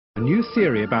A new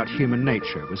theory about human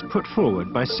nature was put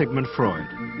forward by Sigmund Freud.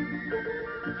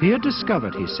 He had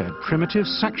discovered, he said, primitive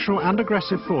sexual and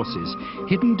aggressive forces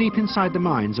hidden deep inside the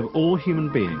minds of all human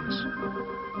beings.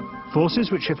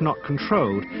 Forces which, if not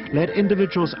controlled, led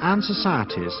individuals and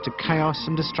societies to chaos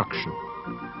and destruction.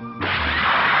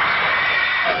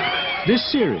 This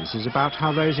series is about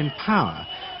how those in power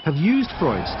have used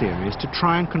Freud's theories to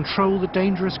try and control the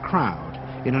dangerous crowd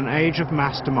in an age of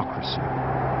mass democracy.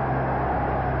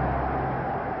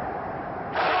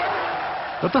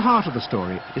 At the heart of the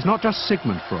story is not just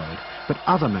Sigmund Freud, but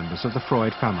other members of the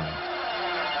Freud family.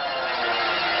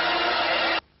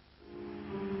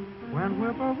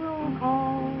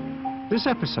 This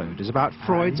episode is about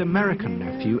Freud's American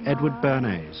nephew, Edward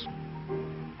Bernays.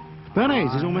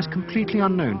 Bernays is almost completely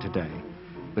unknown today,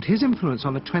 but his influence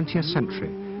on the 20th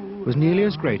century was nearly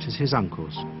as great as his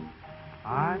uncle's.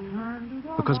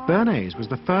 Because Bernays was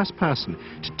the first person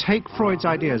to take Freud's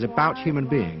ideas about human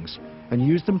beings and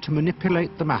use them to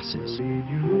manipulate the masses.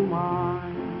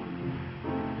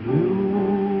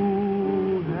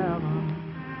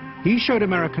 He showed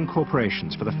American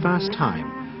corporations for the first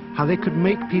time how they could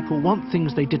make people want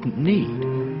things they didn't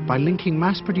need by linking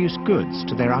mass-produced goods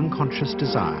to their unconscious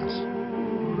desires.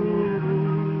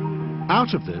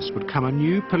 Out of this would come a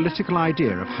new political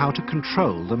idea of how to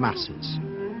control the masses.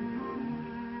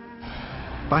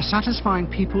 By satisfying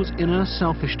people's inner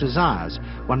selfish desires,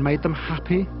 one made them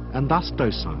happy and thus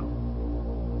docile.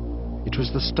 It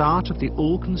was the start of the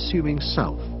all-consuming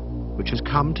self, which has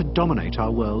come to dominate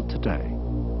our world today.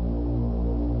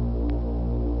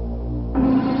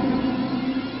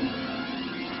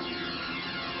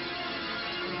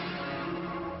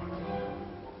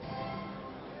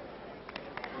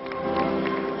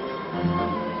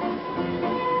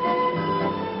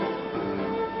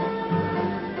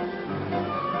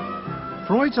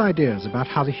 Freud's ideas about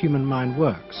how the human mind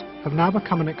works have now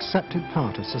become an accepted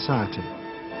part of society,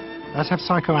 as have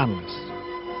psychoanalysts.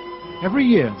 Every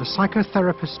year, the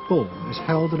psychotherapist's ball is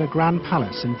held in a grand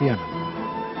palace in Vienna.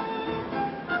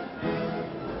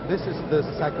 This is the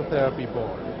psychotherapy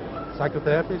ball.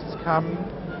 Psychotherapists come,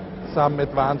 some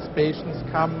advanced patients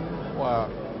come, or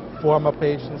former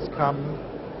patients come,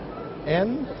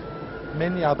 and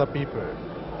many other people,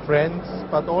 friends,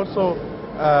 but also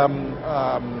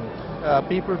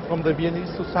people from the Viennese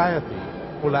society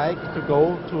who like to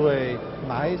go to a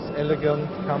nice, elegant,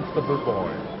 comfortable ball.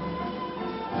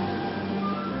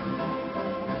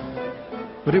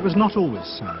 But it was not always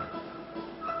so.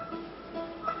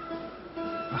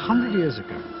 100 years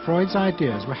ago, Freud's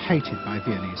ideas were hated by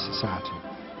Viennese society.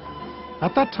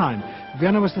 At that time,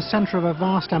 Vienna was the center of a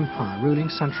vast empire ruling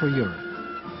Central Europe.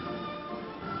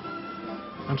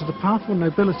 And to the powerful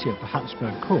nobility of the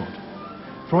Habsburg court,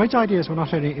 Freud's ideas were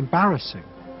not only embarrassing,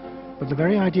 but the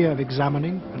very idea of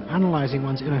examining and analyzing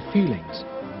one's inner feelings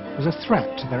was a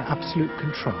threat to their absolute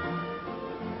control.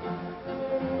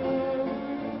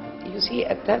 You see,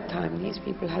 at that time, these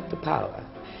people had the power.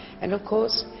 And of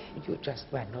course, you just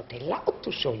were not allowed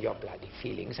to show your bloody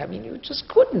feelings. I mean, you just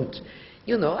couldn't.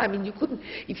 You know, I mean, you couldn't,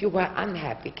 if you were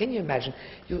unhappy. Can you imagine,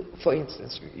 you, for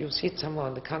instance, you sit somewhere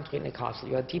in the country in a castle,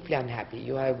 you are deeply unhappy,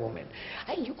 you are a woman.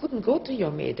 You couldn't go to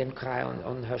your maid and cry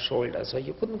on her shoulders, or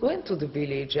you couldn't go into the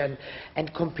village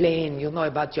and complain, you know,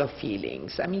 about your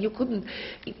feelings. I mean, you couldn't,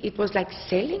 it was like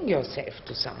selling yourself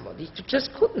to somebody. You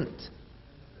just couldn't,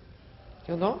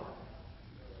 you know,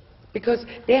 because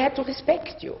they had to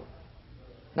respect you.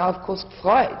 Now, of course,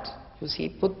 Freud, you see,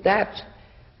 put that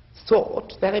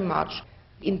thought very much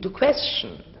into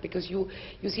question, because you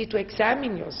see, to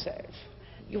examine yourself,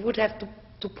 you would have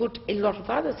to put a lot of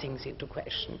other things into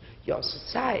question, your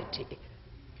society,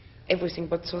 everything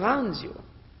what surrounds you.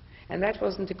 And that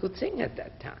wasn't a good thing at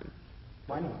that time.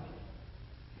 Why not?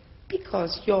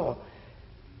 Because your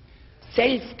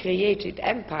self-created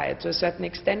empire, to a certain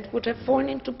extent, would have fallen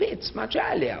into bits much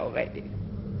earlier already.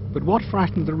 But what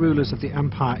frightened the rulers of the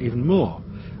empire even more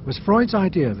was Freud's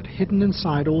idea that hidden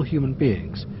inside all human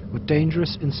beings were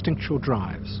dangerous instinctual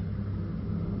drives.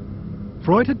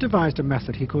 Freud had devised a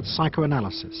method he called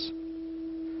psychoanalysis.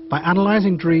 By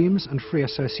analyzing dreams and free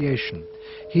association,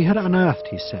 he had unearthed,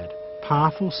 he said,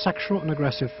 powerful sexual and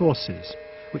aggressive forces,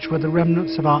 which were the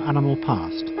remnants of our animal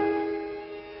past.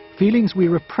 Feelings we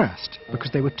repressed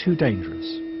because they were too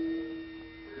dangerous.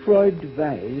 Freud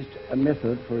devised a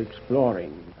method for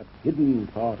exploring a hidden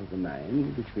part of the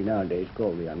mind, which we nowadays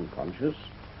call the unconscious,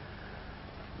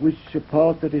 which is a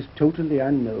part that is totally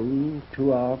unknown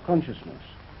to our consciousness,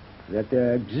 that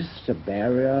there exists a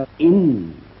barrier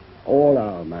in all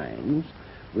our minds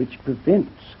which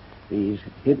prevents these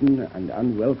hidden and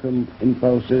unwelcome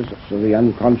impulses of the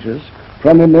unconscious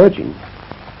from emerging.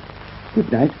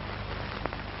 Good night.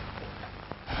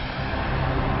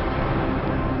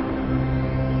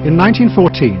 In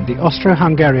 1914, the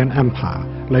Austro-Hungarian Empire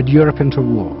led Europe into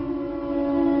war.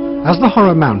 As the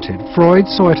horror mounted, Freud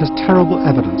saw it as terrible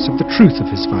evidence of the truth of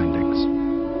his findings.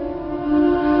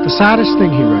 The saddest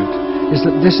thing, he wrote, is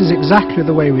that this is exactly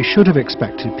the way we should have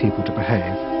expected people to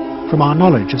behave, from our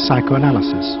knowledge of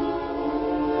psychoanalysis.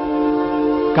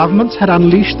 Governments had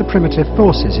unleashed the primitive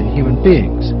forces in human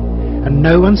beings, and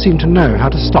no one seemed to know how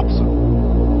to stop them.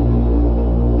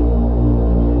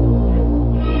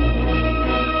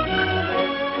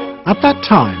 At that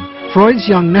time, Freud's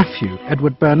young nephew,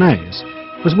 Edward Bernays,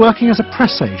 was working as a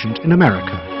press agent in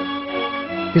America.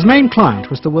 His main client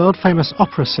was the world-famous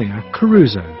opera singer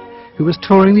Caruso, who was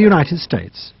touring the United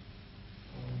States.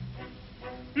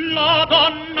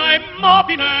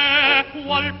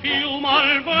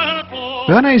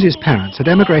 Bernays' parents had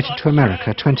emigrated to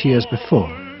America 20 years before,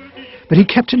 but he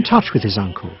kept in touch with his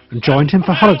uncle and joined him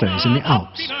for holidays in the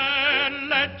Alps.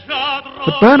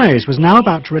 But Bernays was now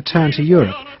about to return to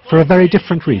Europe for a very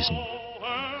different reason.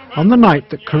 On the night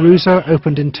that Caruso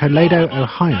opened in Toledo,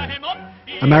 Ohio,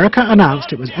 America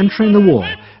announced it was entering the war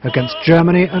against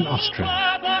Germany and Austria.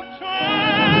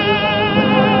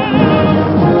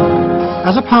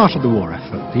 As a part of the war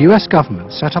effort, the US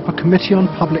government set up a Committee on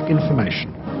Public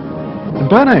Information, and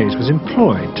Bernays was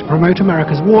employed to promote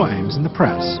America's war aims in the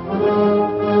press.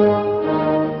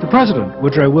 The President,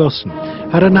 Woodrow Wilson,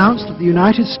 had announced that the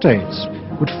United States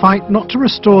would fight not to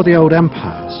restore the old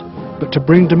empires, but to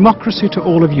bring democracy to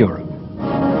all of Europe.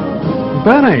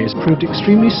 Bernays proved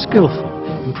extremely skillful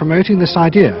in promoting this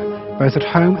idea, both at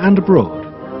home and abroad.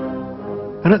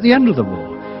 And at the end of the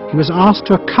war, he was asked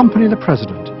to accompany the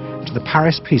President to the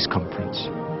Paris Peace Conference.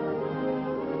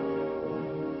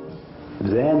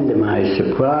 Then, to my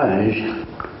surprise,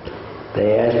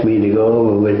 they asked me to go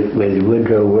over with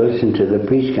Woodrow Wilson to the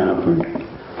peace conference.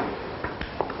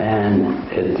 And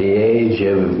at the age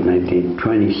of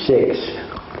 26,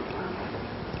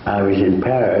 I was in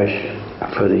Paris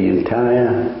for the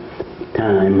entire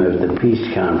time of the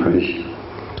peace conference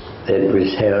that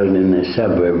was held in the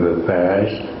suburb of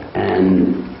Paris,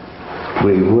 and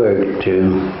we worked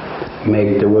to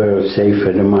make the world safe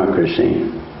for democracy.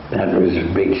 That was a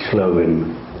big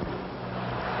slogan.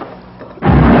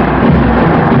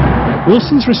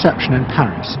 Wilson's reception in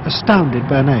Paris astounded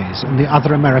Bernays and the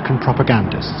other American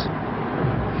propagandists.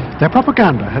 Their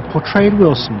propaganda had portrayed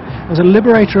Wilson as a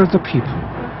liberator of the people,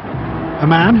 a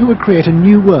man who would create a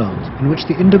new world in which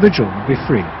the individual would be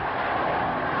free.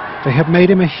 They had made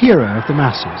him a hero of the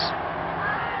masses.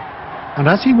 And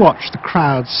as he watched the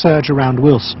crowds surge around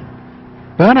Wilson,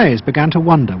 Bernays began to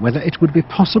wonder whether it would be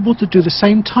possible to do the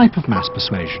same type of mass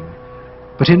persuasion,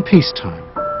 but in peacetime.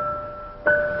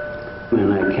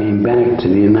 When I came back to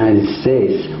the United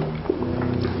States,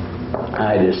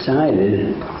 I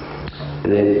decided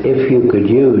that if you could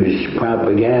use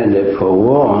propaganda for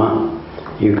war,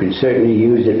 you could certainly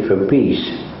use it for peace.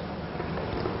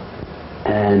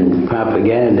 And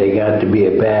propaganda got to be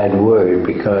a bad word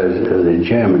because of the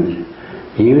Germans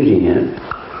using it.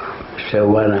 So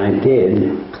what I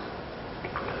did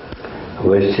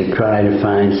was to try to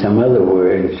find some other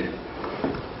words.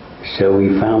 So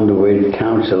we found the word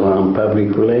Council on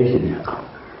Public Relations.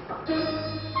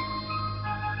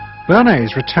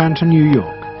 Bernays returned to New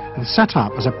York and set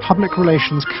up as a public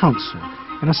relations counsel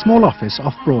in a small office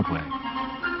off Broadway.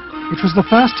 It was the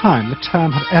first time the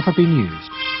term had ever been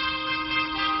used.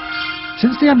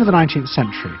 Since the end of the 19th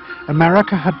century,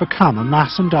 America had become a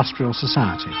mass industrial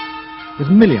society, with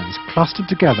millions clustered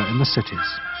together in the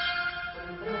cities.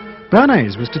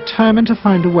 Bernays was determined to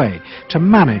find a way to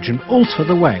manage and alter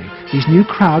the way these new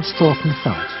crowds thought and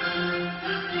felt.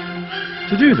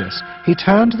 To do this, he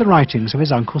turned to the writings of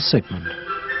his uncle Sigmund.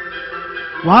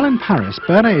 While in Paris,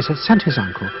 Bernays had sent his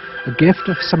uncle a gift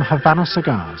of some Havana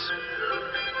cigars.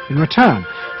 In return,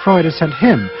 Freud had sent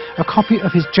him a copy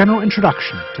of his general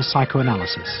introduction to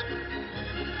psychoanalysis.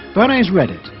 Bernays read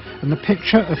it, and the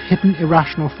picture of hidden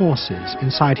irrational forces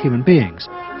inside human beings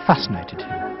fascinated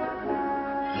him.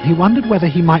 He wondered whether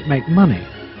he might make money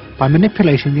by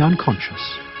manipulating the unconscious.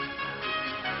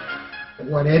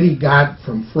 What Eddie got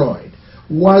from Freud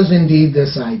was indeed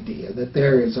this idea that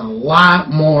there is a lot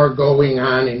more going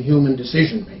on in human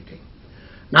decision-making,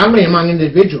 not only among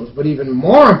individuals, but even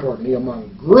more importantly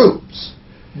among groups,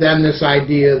 than this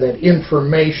idea that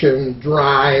information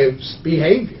drives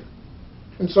behavior.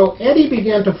 And so Eddie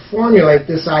began to formulate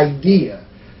this idea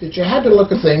that you had to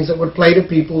look at things that would play to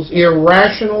people's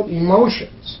irrational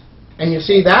emotions. And you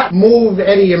see, that moved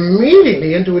Eddie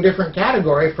immediately into a different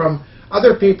category from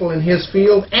other people in his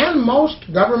field and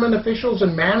most government officials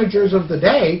and managers of the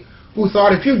day who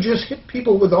thought if you just hit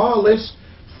people with all this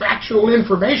factual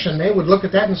information, they would look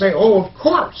at that and say, oh, of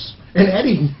course. And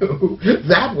Eddie knew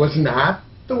that was not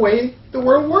the way the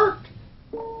world worked.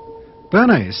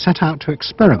 Bernays set out to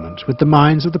experiment with the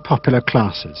minds of the popular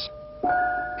classes.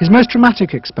 His most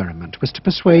dramatic experiment was to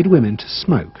persuade women to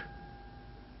smoke.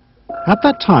 At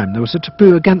that time, there was a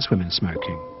taboo against women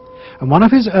smoking, and one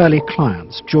of his early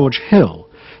clients, George Hill,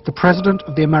 the president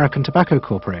of the American Tobacco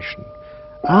Corporation,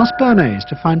 asked Bernays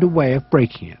to find a way of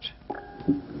breaking it.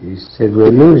 He said, we're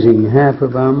losing half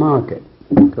of our market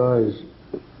because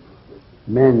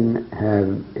men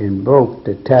have invoked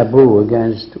a taboo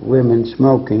against women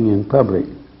smoking in public.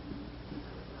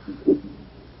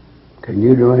 Can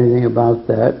you do anything about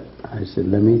that? I said,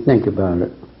 let me think about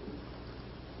it.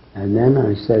 And then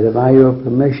I said, have I your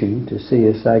permission to see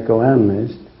a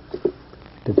psychoanalyst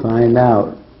to find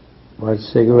out what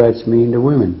cigarettes mean to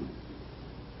women?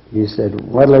 He said,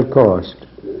 what'll it cost?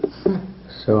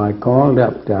 So I called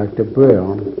up Dr.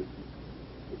 Brill,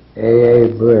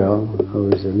 A.A. Brill, who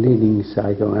was a leading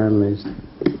psychoanalyst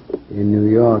in New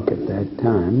York at that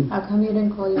time. How come you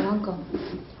didn't call your uncle?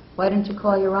 Why didn't you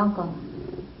call your uncle?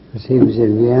 Because he was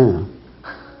in Vienna.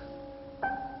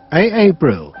 A.A.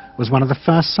 Brill was one of the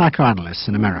first psychoanalysts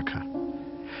in America,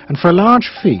 and for a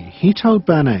large fee he told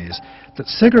Bernays that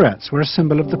cigarettes were a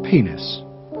symbol of the penis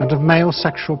and of male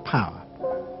sexual power.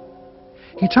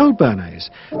 He told Bernays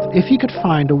that if he could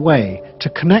find a way to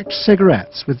connect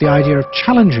cigarettes with the idea of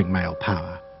challenging male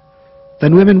power,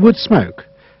 then women would smoke,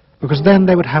 because then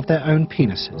they would have their own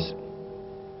penises.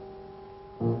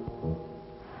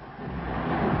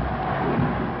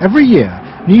 Every year,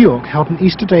 New York held an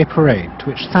Easter Day parade to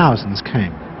which thousands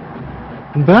came,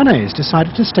 and Bernays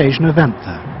decided to stage an event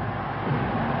there.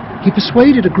 He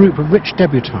persuaded a group of rich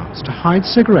debutantes to hide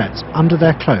cigarettes under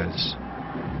their clothes.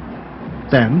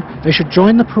 Then they should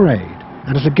join the parade,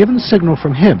 and at a given signal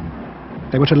from him,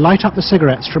 they were to light up the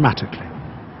cigarettes dramatically.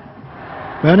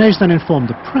 Bernays then informed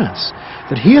the press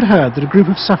that he had heard that a group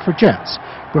of suffragettes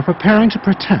were preparing to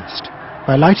protest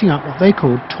by lighting up what they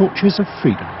called torches of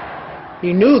freedom.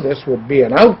 He knew this would be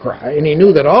an outcry, and he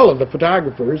knew that all of the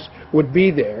photographers would be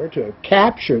there to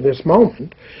capture this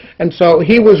moment, and so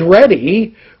he was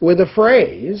ready with a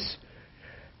phrase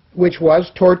which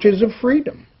was torches of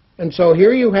freedom. And so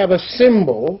here you have a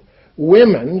symbol,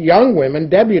 women, young women,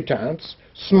 debutantes,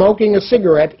 smoking a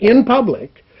cigarette in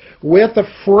public with a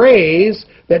phrase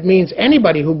that means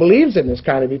anybody who believes in this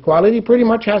kind of equality pretty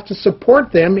much has to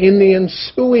support them in the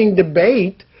ensuing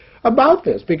debate about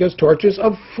this, because torches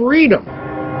of freedom.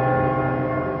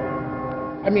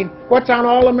 I mean, what's on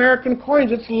all American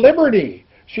coins? It's liberty.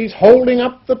 She's holding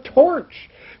up the torch.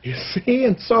 You see,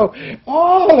 and so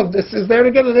all of this is there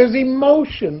together. There's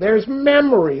emotion, there's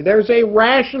memory, there's a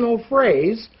rational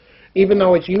phrase, even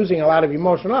though it's using a lot of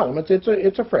emotional elements.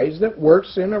 It's a phrase that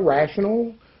works in a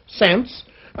rational sense.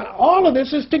 All of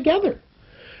this is together.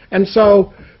 And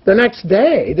so the next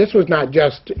day, this was not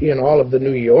just in all of the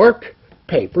New York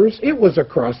papers, it was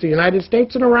across the United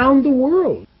States and around the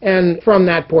world. And from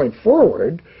that point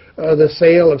forward, the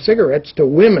sale of cigarettes to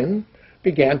women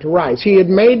began to rise. He had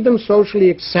made them socially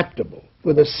acceptable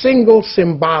with a single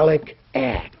symbolic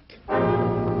act.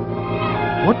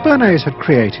 What Bernays had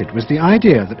created was the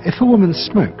idea that if a woman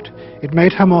smoked, it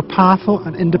made her more powerful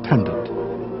and independent,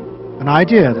 an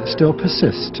idea that still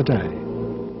persists today.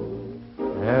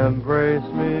 Embrace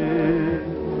me,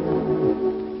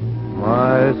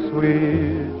 my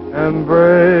sweet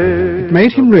embrace. It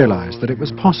made him realize that it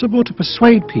was possible to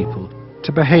persuade people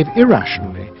to behave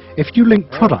irrationally if you link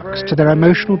products to their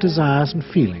emotional desires and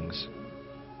feelings.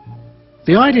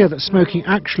 The idea that smoking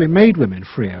actually made women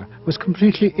freer was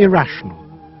completely irrational,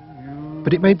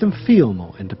 but it made them feel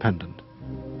more independent.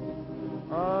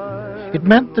 It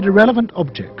meant that irrelevant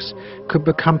objects could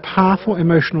become powerful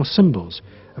emotional symbols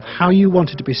of how you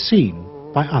wanted to be seen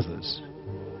by others.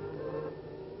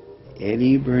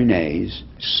 Eddie Bernays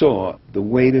saw the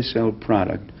way to sell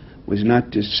product was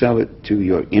not to sell it to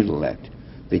your intellect,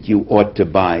 that you ought to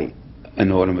buy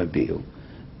an automobile,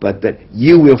 but that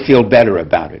you will feel better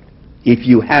about it if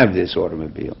you have this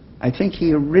automobile. I think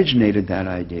he originated that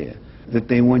idea, that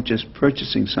they weren't just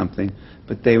purchasing something,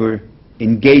 but they were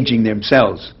engaging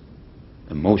themselves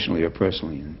emotionally or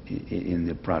personally in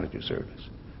the product or service.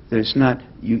 That it's not,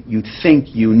 you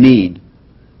think you need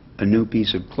a new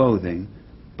piece of clothing,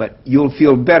 but you'll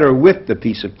feel better with the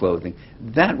piece of clothing.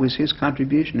 That was his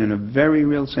contribution in a very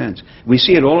real sense. We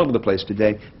see it all over the place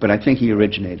today, but I think he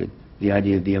originated the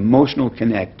idea of the emotional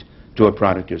connect to a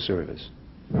product or service.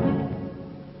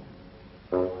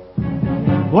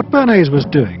 What Bernays was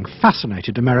doing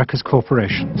fascinated America's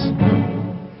corporations.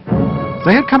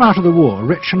 They had come out of the war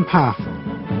rich and powerful,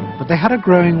 but they had a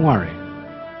growing worry.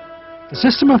 The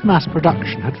system of mass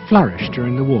production had flourished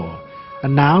during the war,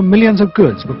 and now millions of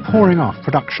goods were pouring off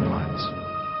production lines.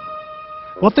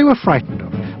 What they were frightened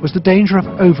of was the danger of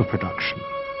overproduction,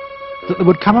 that there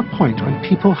would come a point when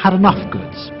people had enough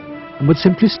goods and would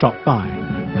simply stop buying.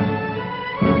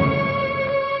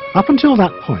 Up until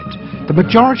that point, the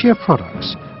majority of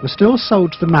products were still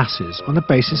sold to the masses on the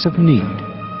basis of need.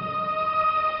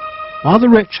 While the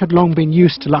rich had long been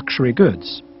used to luxury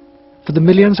goods, for the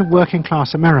millions of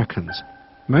working-class Americans,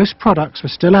 most products were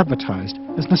still advertised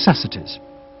as necessities.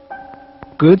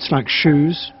 Goods like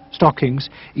shoes, stockings,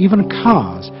 even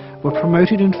cars were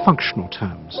promoted in functional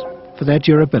terms for their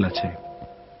durability.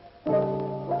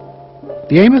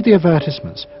 The aim of the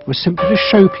advertisements was simply to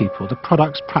show people the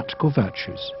product's practical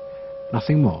virtues,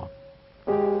 nothing more.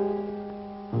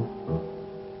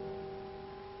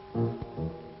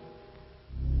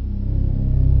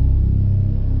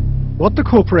 What the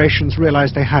corporations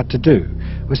realized they had to do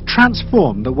was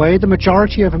transform the way the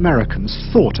majority of Americans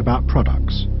thought about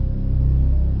products.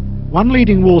 One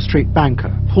leading Wall Street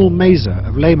banker, Paul Mazur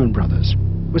of Lehman Brothers,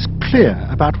 was clear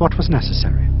about what was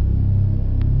necessary.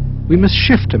 We must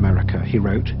shift America, he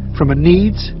wrote, from a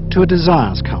needs to a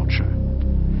desires culture.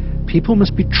 People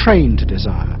must be trained to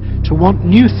desire, to want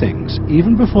new things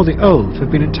even before the old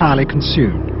have been entirely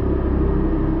consumed.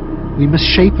 We must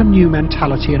shape a new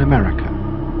mentality in America.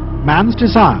 Man's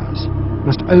desires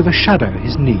must overshadow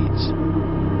his needs.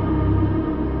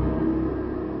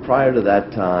 Prior to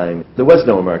that time, there was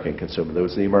no American consumer. There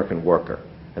was the American worker,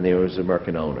 and there was the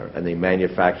American owner, and they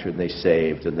manufactured and they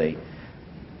saved and they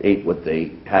ate what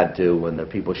they had to, and the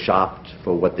people shopped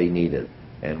for what they needed.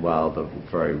 And while the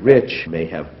very rich may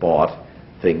have bought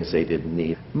things they didn't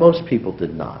need, most people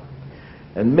did not.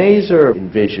 And Mazur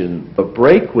envisioned a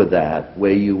break with that,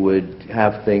 where you would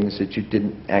have things that you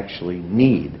didn't actually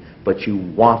need, but you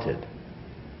wanted,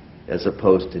 as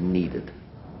opposed to needed.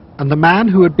 And the man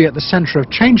who would be at the center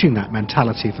of changing that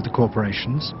mentality for the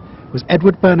corporations was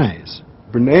Edward Bernays.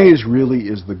 Bernays really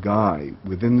is the guy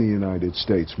within the United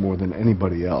States, more than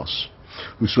anybody else,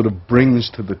 who sort of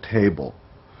brings to the table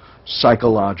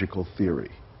psychological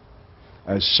theory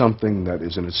as something that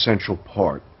is an essential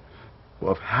part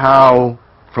of how,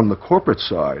 from the corporate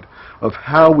side, of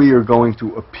how we are going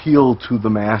to appeal to the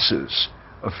masses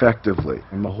effectively.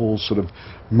 And the whole sort of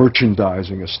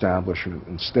merchandising establishment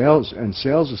and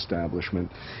sales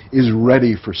establishment is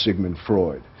ready for Sigmund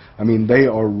Freud. I mean, they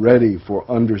are ready for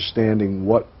understanding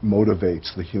what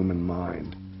motivates the human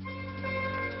mind.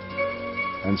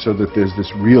 And so that there's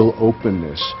this real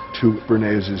openness to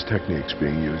Bernays' techniques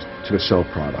being used to sell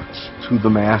products to the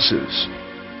masses.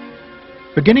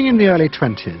 Beginning in the early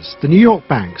 20s, the New York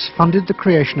banks funded the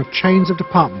creation of chains of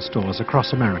department stores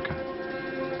across America.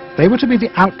 They were to be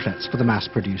the outlets for the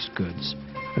mass-produced goods,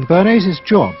 and Bernays'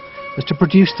 job was to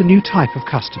produce the new type of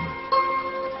customer.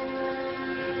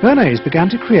 Bernays began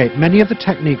to create many of the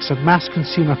techniques of mass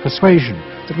consumer persuasion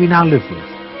that we now live with.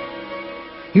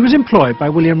 He was employed by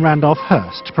William Randolph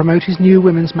Hearst to promote his new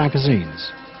women's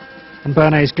magazines, and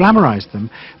Bernays glamorized them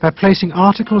by placing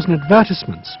articles and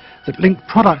advertisements that linked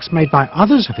products made by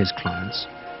others of his clients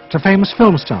to famous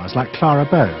film stars like Clara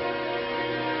Bow,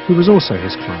 who was also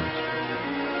his client.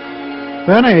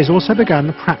 Bernays also began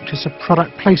the practice of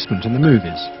product placement in the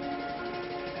movies,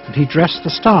 and he dressed the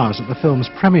stars at the film's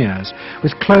premieres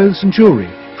with clothes and jewelry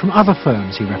from other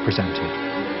firms he represented.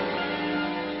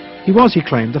 He was, he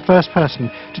claimed, the first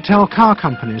person to tell car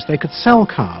companies they could sell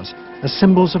cars as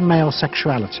symbols of male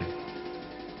sexuality.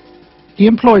 He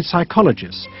employed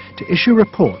psychologists to issue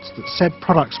reports that said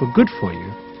products were good for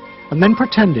you, and then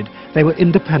pretended they were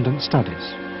independent studies.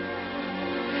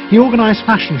 He organized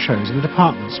fashion shows in the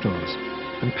department stores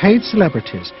and paid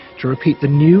celebrities to repeat the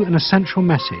new and essential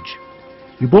message: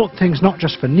 you bought things not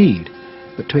just for need,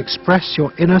 but to express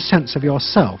your inner sense of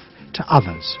yourself to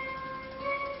others.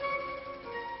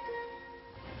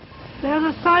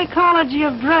 There's a psychology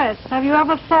of dress. Have you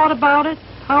ever thought about it?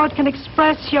 How it can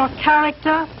express your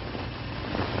character?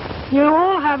 You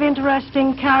all have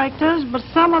interesting characters, but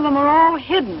some of them are all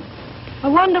hidden. I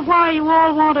wonder why you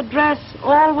all want to dress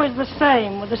always the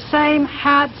same, with the same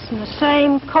hats and the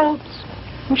same coats.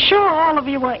 I'm sure all of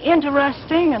you are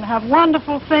interesting and have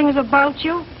wonderful things about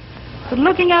you, but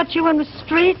looking at you in the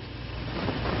street,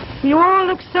 you all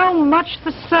look so much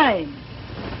the same.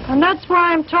 And that's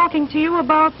why I'm talking to you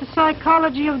about the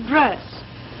psychology of dress.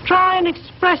 Try and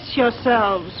express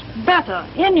yourselves better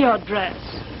in your dress.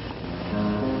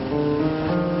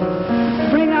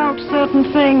 Bring out certain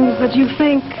things that you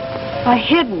think are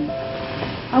hidden.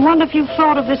 I wonder if you've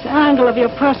thought of this angle of your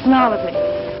personality.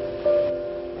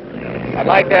 I'd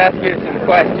like to ask you some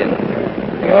questions.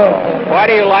 Why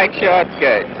do you like short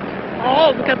skirts?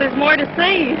 Oh, because there's more to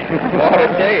see. More to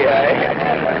see,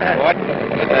 eh?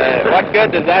 What good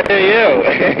does that do you?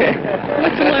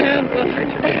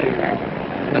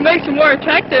 It makes you more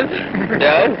attractive.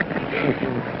 Does?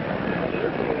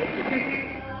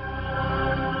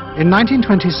 In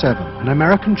 1927, an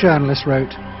American journalist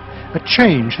wrote, "A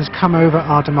change has come over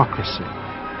our democracy.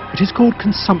 It is called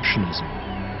consumptionism.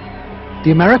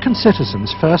 The American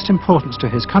citizen's first importance to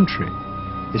his country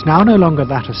is now no longer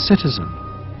that of citizen,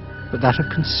 but that of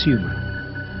consumer."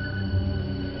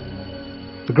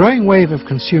 The growing wave of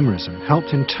consumerism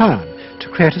helped in turn to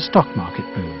create a stock market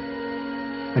boom.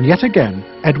 And yet again,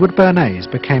 Edward Bernays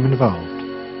became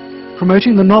involved,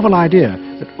 promoting the novel idea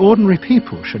that ordinary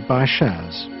people should buy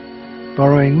shares,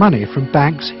 borrowing money from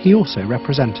banks he also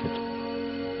represented.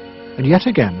 And yet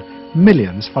again,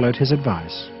 millions followed his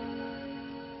advice.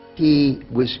 He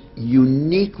was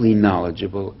uniquely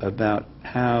knowledgeable about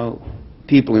how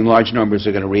people in large numbers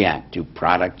are going to react to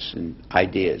products and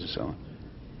ideas and so on.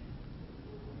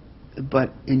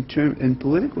 But in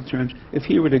political terms, if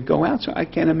he were to go out, so I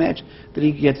can't imagine that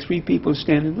he could get 3 people to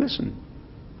stand and listen.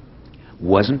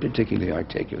 Wasn't particularly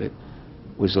articulate,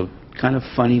 was a kind of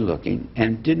funny looking,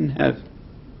 and didn't have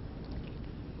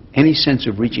any sense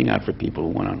of reaching out for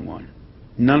people one-on-one.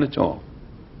 None at all.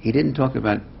 He didn't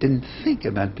think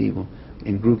about people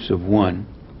in groups of one,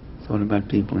 thought about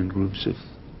people in groups of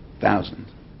thousands.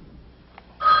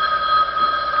 So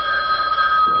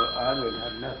I would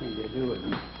have nothing to do with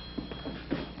it.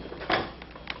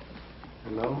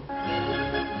 Hello?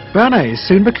 Bernays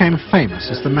soon became famous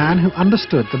as the man who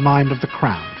understood the mind of the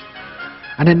crowd.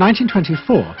 And in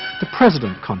 1924, the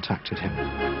president contacted him.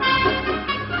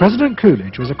 President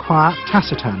Coolidge was a quiet,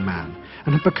 taciturn man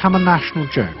and had become a national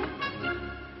joke.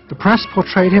 The press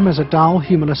portrayed him as a dull,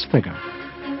 humorless figure.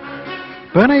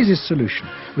 Bernays' solution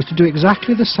was to do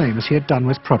exactly the same as he had done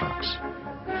with products.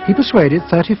 He persuaded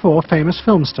 34 famous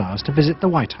film stars to visit the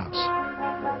White House.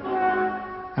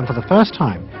 And for the first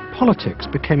time, politics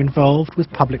became involved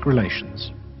with public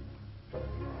relations.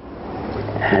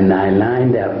 And I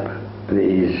lined up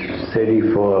these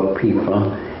 34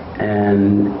 people,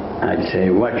 and I'd say,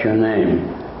 "What's your name?"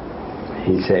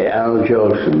 He'd say, "Al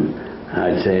Jolson."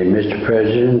 I'd say, "Mr.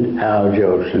 President, Al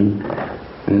Jolson."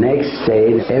 Next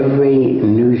day, every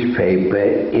newspaper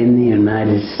in the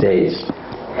United States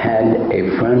had a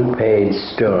front page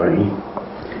story.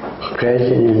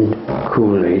 President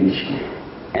Coolidge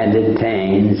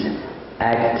entertains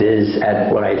actors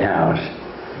at White House.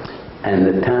 And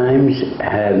the Times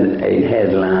had a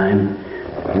headline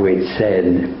which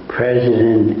said,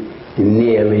 "President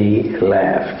nearly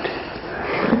laughed."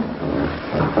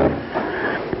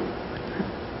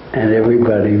 And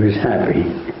everybody was happy.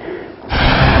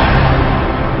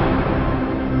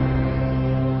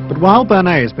 But while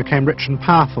Bernays became rich and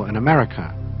powerful in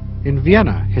America, in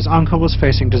Vienna his uncle was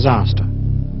facing disaster.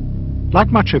 Like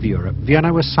much of Europe,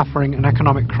 Vienna was suffering an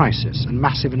economic crisis and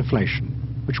massive inflation,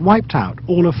 which wiped out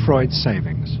all of Freud's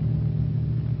savings.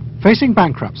 Facing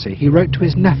bankruptcy, he wrote to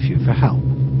his nephew for help.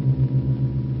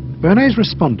 Bernays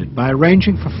responded by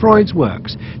arranging for Freud's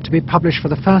works to be published for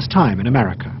the first time in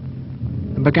America,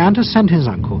 and began to send his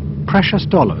uncle precious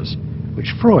dollars,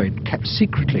 which Freud kept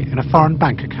secretly in a foreign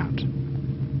bank account.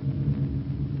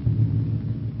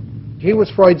 He was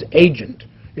Freud's agent,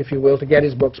 if you will, to get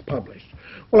his books published.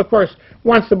 Well, of course,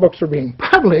 once the books were being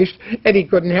published, Eddie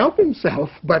couldn't help himself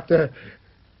but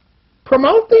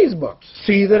promote these books,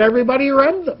 see that everybody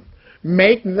read them,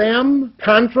 make them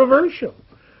controversial,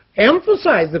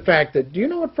 emphasize the fact that, do you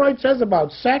know what Freud says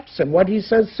about sex and what he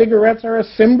says cigarettes are a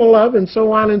symbol of and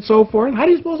so on and so forth? How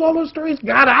do you suppose all those stories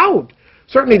got out?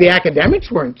 Certainly the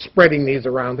academics weren't spreading these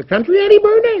around the country. Eddie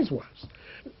Bernays was.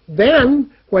 Then,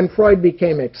 when Freud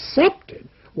became accepted,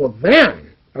 well then,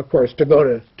 of course, to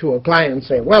go to a client and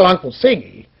say, "Well, Uncle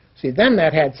Siggy," see, then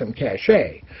that had some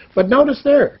cachet. But notice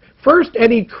there, first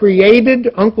Eddie created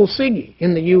Uncle Siggy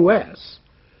in the U.S.,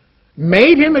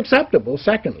 made him acceptable,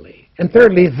 secondly, and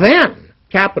thirdly, then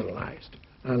capitalized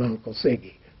on Uncle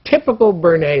Siggy. Typical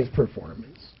Bernays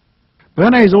performance.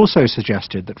 Bernays also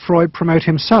suggested that Freud promote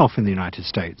himself in the United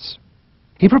States.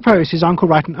 He proposed his uncle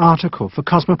write an article for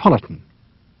Cosmopolitan,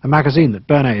 a magazine that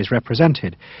Bernays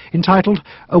represented, entitled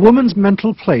 "A Woman's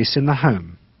Mental Place in the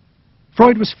Home."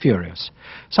 Freud was furious.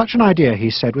 Such an idea, he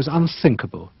said, was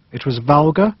unthinkable. It was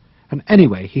vulgar, and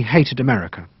anyway, he hated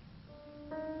America.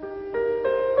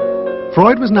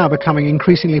 Freud was now becoming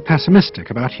increasingly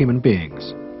pessimistic about human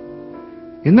beings.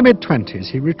 In the mid-20s,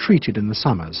 he retreated in the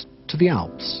summers to the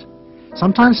Alps,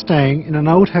 sometimes staying in an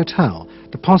old hotel,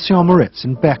 the Pension Moritz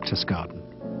in Berchtesgaden.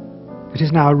 It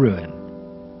is now a ruin.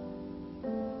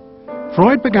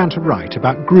 Freud began to write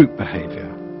about group behavior,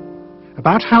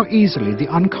 about how easily the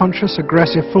unconscious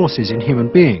aggressive forces in human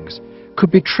beings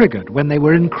could be triggered when they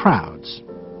were in crowds.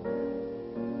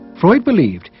 Freud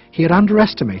believed he had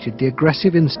underestimated the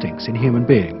aggressive instincts in human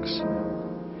beings.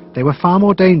 They were far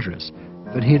more dangerous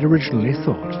than he had originally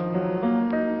thought.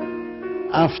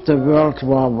 After World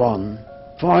War I,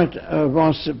 Freud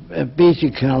was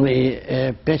basically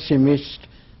a pessimist.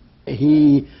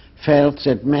 He felt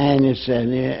that man is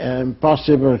an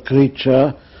impossible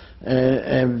creature,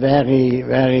 a very,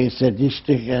 very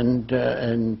sadistic and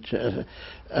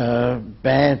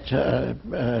bad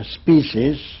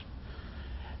species,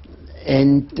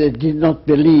 and did not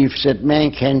believe that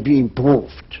man can be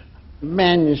improved.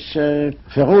 Man is a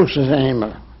ferocious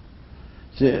animal,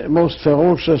 the most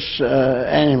ferocious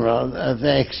animal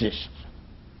that exists.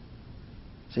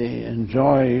 They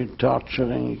enjoy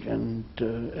torturing and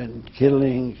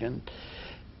killing, and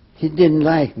he didn't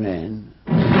like man.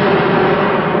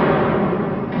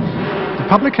 The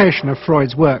publication of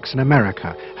Freud's works in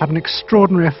America had an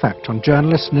extraordinary effect on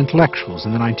journalists and intellectuals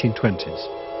in the 1920s.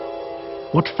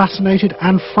 What fascinated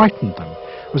and frightened them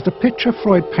was the picture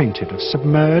Freud painted of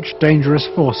submerged, dangerous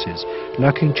forces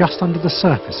lurking just under the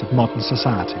surface of modern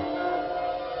society.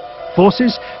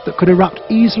 Forces that could erupt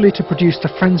easily to produce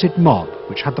the frenzied mob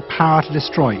which had the power to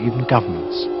destroy even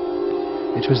governments.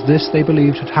 It was this they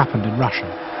believed had happened in Russia.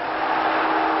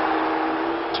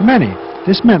 To many,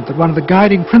 this meant that one of the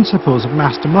guiding principles of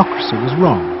mass democracy was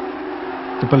wrong.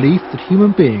 The belief that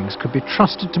human beings could be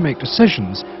trusted to make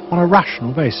decisions on a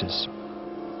rational basis.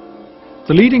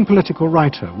 The leading political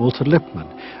writer, Walter Lippmann,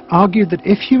 argued that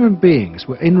if human beings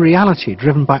were in reality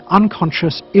driven by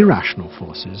unconscious, irrational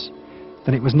forces,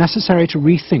 then it was necessary to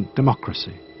rethink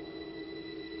democracy.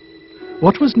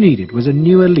 What was needed was a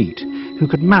new elite who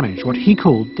could manage what he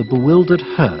called the bewildered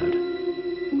herd.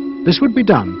 This would be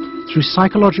done through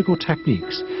psychological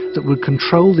techniques that would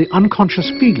control the unconscious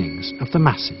feelings of the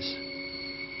masses.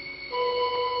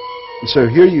 So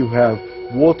here you have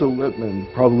Walter Lippmann,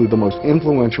 probably the most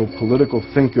influential political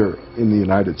thinker in the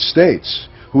United States,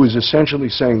 who is essentially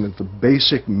saying that the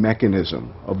basic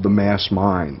mechanism of the mass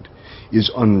mind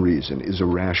is unreason, is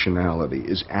irrationality,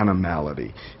 is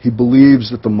animality. He believes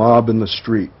that the mob in the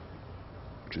street,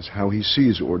 which is how he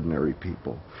sees ordinary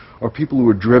people, are people who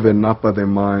are driven not by their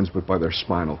minds but by their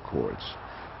spinal cords.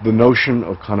 The notion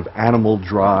of kind of animal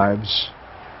drives,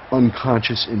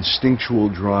 unconscious instinctual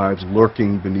drives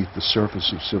lurking beneath the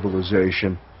surface of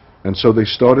civilization. And so they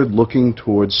started looking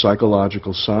towards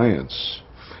psychological science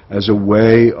as a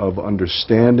way of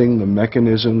understanding the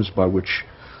mechanisms by which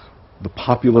the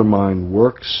popular mind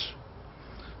works,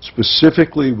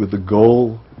 specifically with the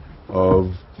goal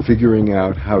of figuring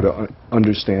out how to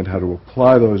understand how to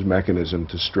apply those mechanisms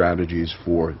to strategies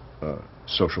for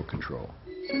social control.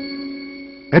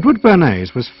 Edward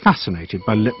Bernays was fascinated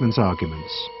by Lippmann's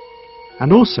arguments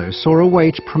and also saw a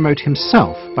way to promote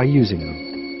himself by using them.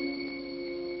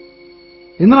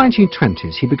 In the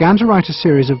 1920s, he began to write a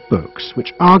series of books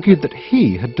which argued that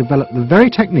he had developed the very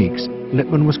techniques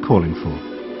Lippmann was calling for.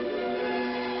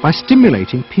 By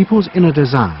stimulating people's inner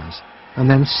desires and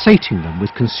then sating them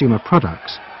with consumer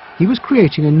products, he was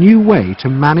creating a new way to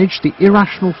manage the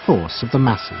irrational force of the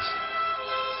masses.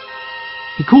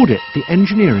 He called it the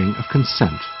engineering of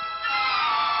consent.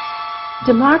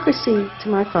 Democracy, to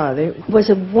my father,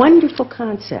 was a wonderful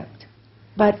concept,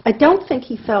 but I don't think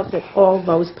he felt that all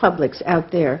those publics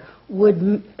out there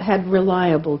had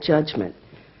reliable judgment,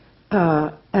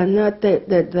 and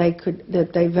that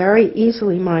they very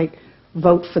easily might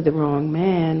vote for the wrong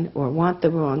man or want the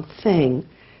wrong thing,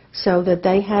 so that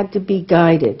they had to be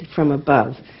guided from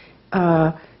above.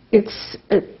 It's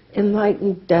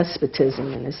enlightened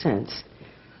despotism in a sense.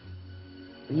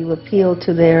 You appeal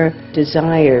to their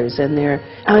desires and their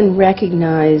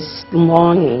unrecognized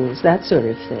longings, that sort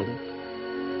of thing.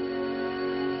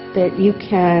 That you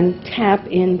can tap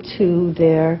into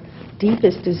their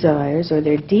deepest desires or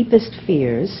their deepest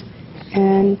fears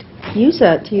and use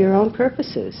that to your own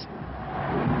purposes.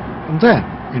 And then,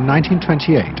 in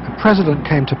 1928, a president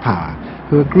came to power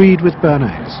who agreed with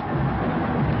Bernays.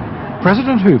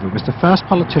 President Hoover was the first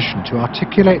politician to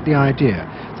articulate the idea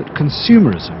that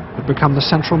consumerism had become the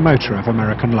central motor of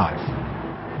American life.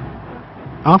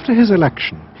 After his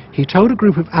election, he told a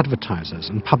group of advertisers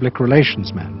and public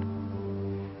relations men,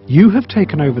 "You have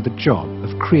taken over the job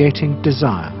of creating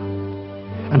desire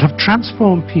and have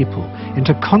transformed people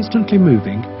into constantly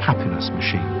moving happiness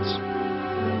machines.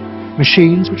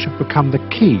 Machines which have become the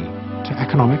key to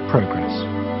economic progress."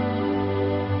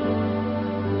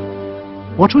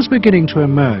 What was beginning to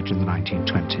emerge in the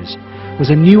 1920s was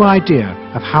a new idea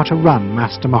of how to run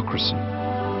mass democracy.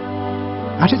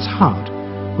 At its heart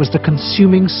was the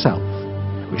consuming self,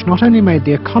 which not only made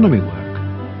the economy work,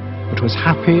 but was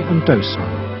happy and docile,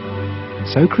 and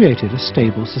so created a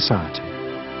stable society.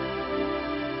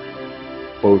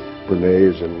 Both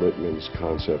Bernays and Lippmann's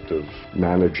concept of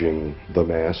managing the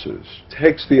masses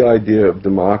takes the idea of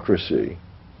democracy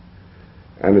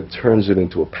and it turns it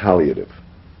into a palliative.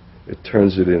 It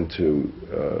turns it into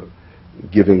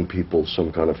giving people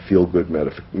some kind of feel-good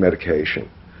medication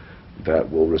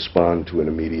that will respond to an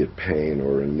immediate pain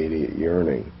or an immediate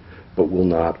yearning, but will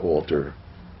not alter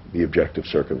the objective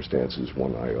circumstances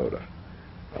one iota.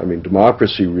 I mean,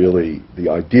 democracy really, the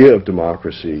idea of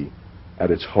democracy at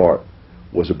its heart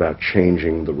was about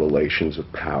changing the relations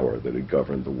of power that had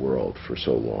governed the world for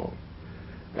so long.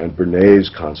 And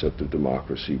Bernays' concept of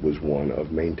democracy was one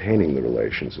of maintaining the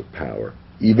relations of power,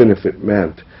 even if it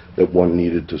meant that one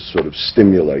needed to sort of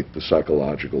stimulate the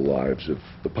psychological lives of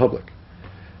the public.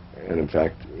 And in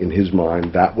fact, in his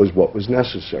mind, that was what was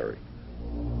necessary.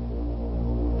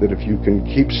 That if you can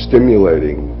keep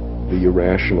stimulating the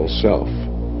irrational self,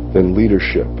 then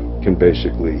leadership can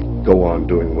basically go on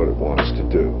doing what it wants to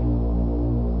do.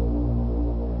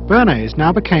 Bernays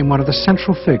now became one of the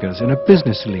central figures in a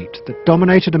business elite that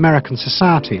dominated American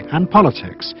society and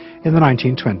politics in the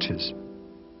 1920s.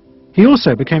 He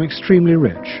also became extremely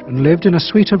rich and lived in a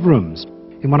suite of rooms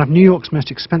in one of New York's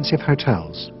most expensive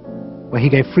hotels, where he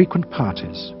gave frequent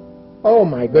parties. Oh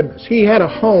my goodness, he had a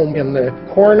home in the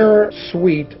corner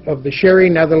suite of the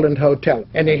Sherry Netherland Hotel.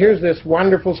 And here's this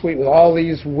wonderful suite with all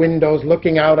these windows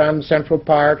looking out on Central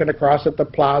Park and across at the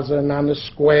plaza and on the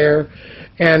square.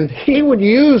 And he would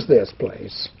use this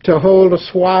place to hold a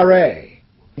soiree.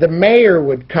 The mayor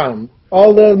would come,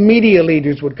 all the media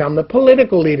leaders would come, the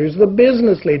political leaders, the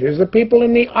business leaders, the people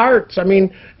in the arts. I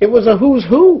mean, it was a who's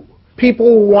who.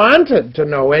 People wanted to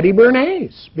know Eddie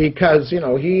Bernays because, you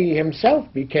know, he himself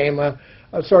became a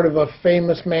sort of a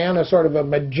famous man, a sort of a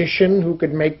magician who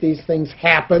could make these things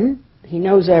happen. He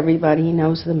knows everybody. He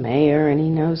knows the mayor and he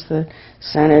knows the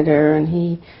senator, and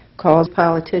he calls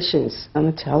politicians on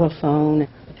the telephone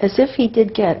as if he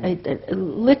did get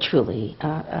literally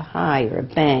a high or a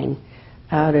bang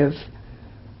out of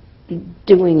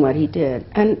doing what he did.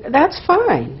 And that's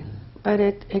fine, but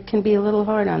it can be a little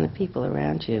hard on the people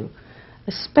around you,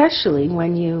 especially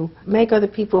when you make other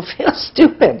people feel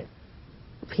stupid.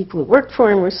 People who worked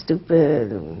for him were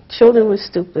stupid, and children were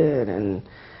stupid, and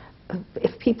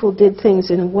if people did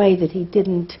things in a way that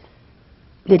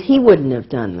he wouldn't have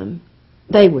done them,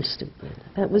 they were stupid.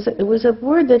 It was a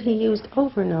word that he used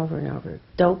over and over and over,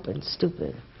 dope and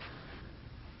stupid.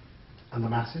 And the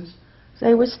masses?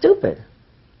 They were stupid.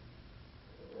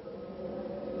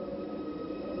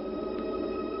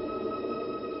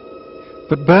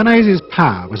 But Bernays'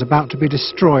 power was about to be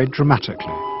destroyed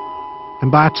dramatically,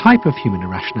 and by a type of human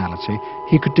irrationality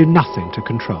he could do nothing to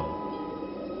control.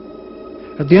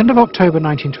 At the end of October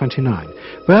 1929,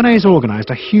 Bernays organized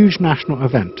a huge national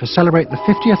event to celebrate the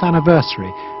 50th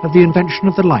anniversary of the invention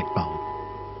of the light bulb.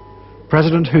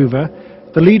 President Hoover,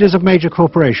 the leaders of major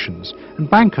corporations, and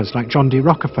bankers like John D.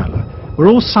 Rockefeller were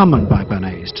all summoned by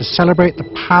Bernays to celebrate the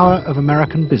power of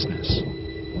American business.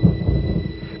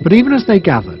 But even as they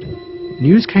gathered,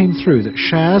 news came through that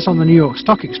shares on the New York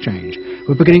Stock Exchange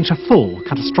were beginning to fall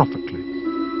catastrophically.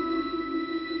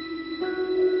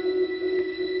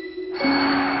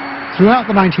 Throughout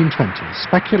the 1920s,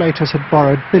 speculators had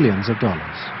borrowed billions of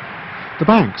dollars. The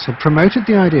banks had promoted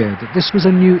the idea that this was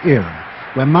a new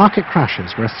era where market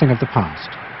crashes were a thing of the past.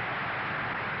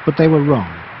 But they were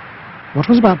wrong. What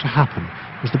was about to happen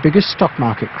was the biggest stock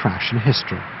market crash in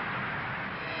history.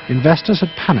 Investors had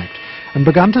panicked and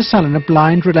begun to sell in a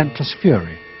blind, relentless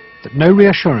fury that no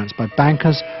reassurance by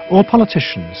bankers or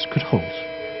politicians could halt.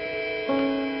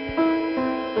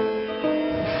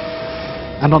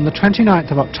 And on the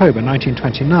 29th of October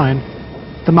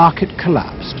 1929, the market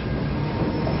collapsed.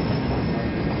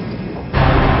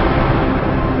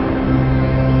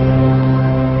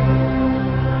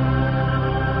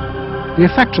 The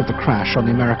effect of the crash on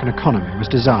the American economy was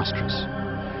disastrous.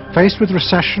 Faced with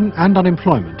recession and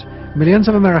unemployment, millions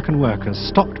of American workers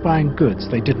stopped buying goods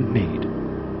they didn't need.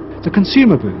 The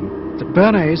consumer boom that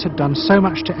Bernays had done so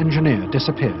much to engineer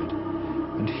disappeared,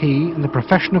 and he and the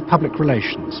profession of public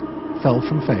relations fell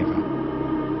from favor.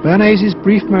 Bernays'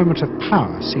 brief moment of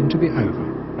power seemed to be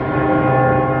over.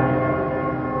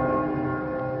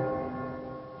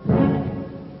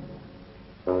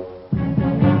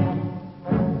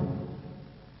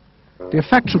 The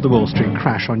effect of the Wall Street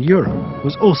crash on Europe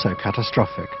was also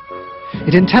catastrophic.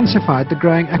 It intensified the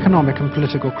growing economic and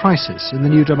political crisis in the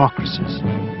new democracies.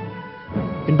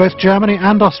 In both Germany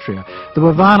and Austria, there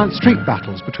were violent street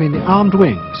battles between the armed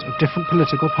wings of different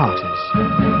political parties.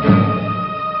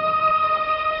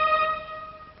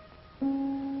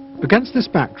 Against this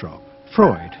backdrop,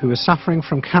 Freud, who was suffering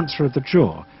from cancer of the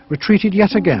jaw, retreated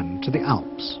yet again to the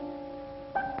Alps.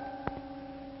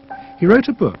 He wrote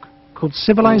a book called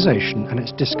Civilization and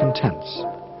Its Discontents.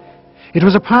 It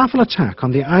was a powerful attack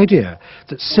on the idea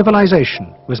that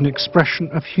civilization was an expression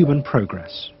of human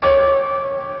progress.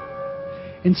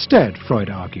 Instead, Freud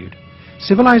argued,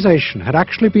 civilization had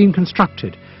actually been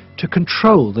constructed to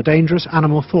control the dangerous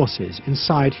animal forces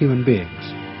inside human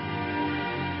beings.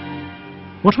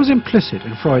 What was implicit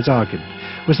in Freud's argument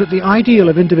was that the ideal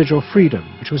of individual freedom,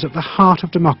 which was at the heart of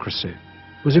democracy,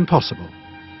 was impossible.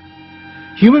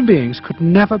 Human beings could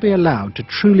never be allowed to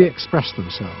truly express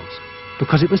themselves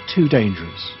because it was too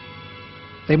dangerous.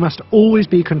 They must always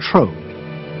be controlled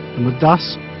and would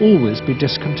thus always be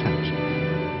discontent.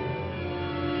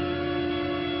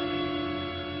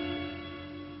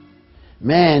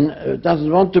 Man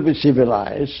doesn't want to be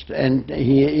civilized, and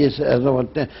he is,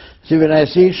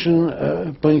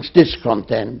 civilization brings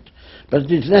discontent, but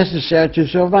it's necessary to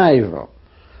survive.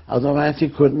 Otherwise he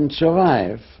couldn't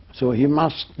survive. So he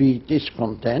must be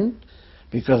discontent,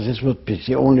 because this would be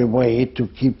the only way to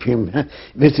keep him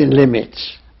within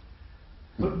limits.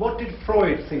 But what did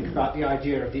Freud think about the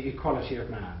idea of the equality of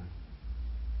man?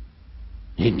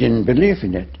 He didn't believe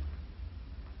in it.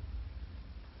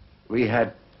 We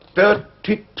had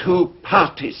 32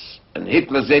 parties, and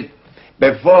Hitler said,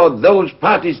 before those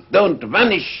parties don't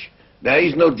vanish, there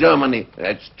is no Germany.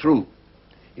 That's true.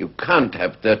 You can't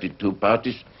have 32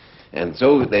 parties, and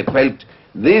so they felt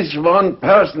this one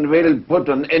person will put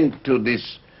an end to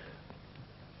this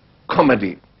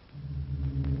comedy.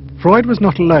 Freud was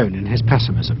not alone in his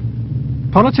pessimism.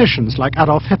 Politicians like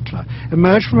Adolf Hitler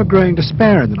emerged from a growing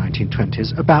despair in the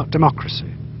 1920s about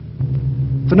democracy.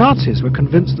 The Nazis were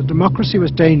convinced that democracy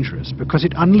was dangerous because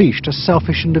it unleashed a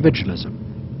selfish individualism,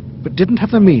 but didn't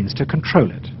have the means to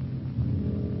control it.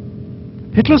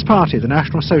 Hitler's party, the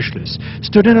National Socialists,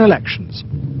 stood in elections,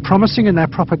 promising in their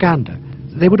propaganda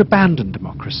that they would abandon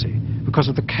democracy because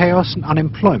of the chaos and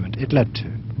unemployment it led to.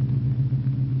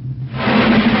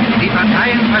 Die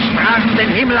Parteien versprachen den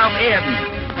Himmel auf Erden.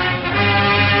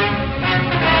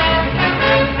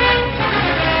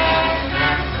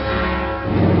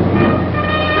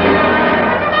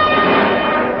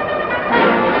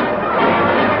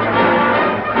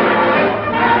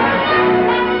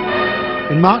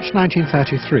 In March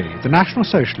 1933, the National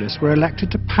Socialists were elected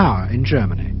to power in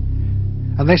Germany,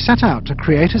 and they set out to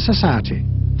create a society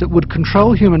that would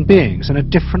control human beings in a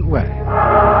different way.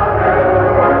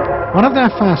 One of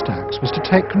their first acts was to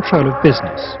take control of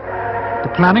business.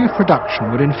 The planning of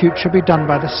production would in future be done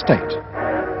by the state.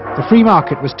 The free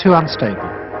market was too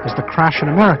unstable, as the crash in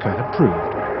America had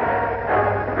proved.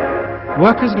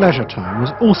 Workers' leisure time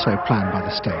was also planned by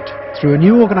the state through a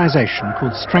new organization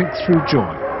called Strength Through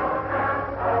Joy.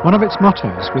 One of its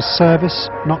mottos was service,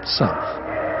 not self.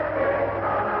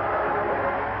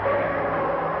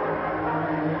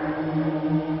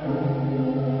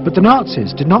 But the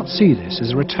Nazis did not see this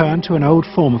as a return to an old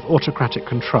form of autocratic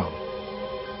control.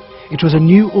 It was a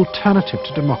new alternative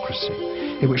to democracy,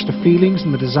 in which the feelings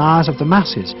and the desires of the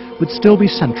masses would still be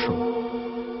central,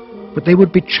 but they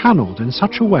would be channeled in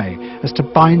such a way as to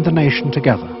bind the nation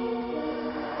together.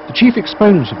 The chief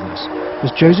exponent of this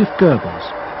was Joseph Goebbels,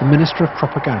 the Minister of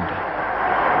Propaganda.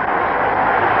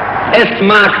 Es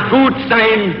mag gut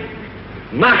sein,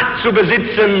 Macht zu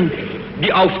besitzen,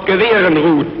 die auf Gewehren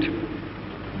ruht.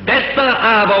 Besser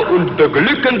aber und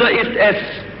beglückender ist es,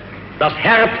 das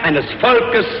Herz eines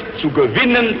Volkes zu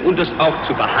gewinnen und es auch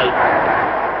zu behalten.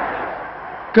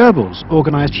 Goebbels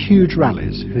organized huge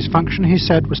rallies, whose function, he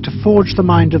said, was to forge the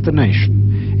mind of the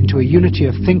nation into a unity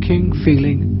of thinking,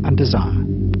 feeling and desire.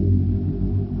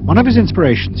 One of his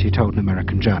inspirations, he told an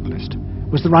American journalist,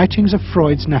 was the writings of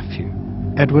Freud's nephew,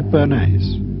 Edward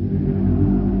Bernays.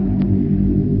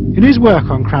 In his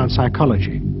work on crowd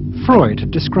psychology, Freud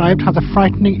had described how the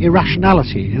frightening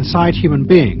irrationality inside human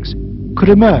beings could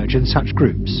emerge in such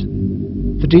groups.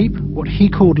 The deep, what he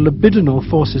called libidinal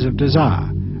forces of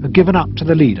desire, are given up to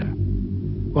the leader,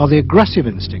 while the aggressive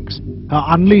instincts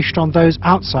are unleashed on those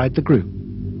outside the group.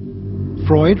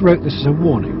 Freud wrote this as a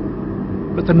warning.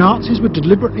 But the Nazis were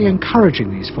deliberately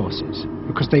encouraging these forces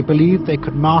because they believed they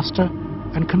could master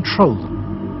and control them.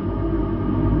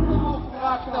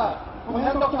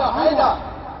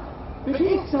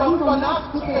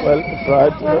 Well,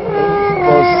 Freud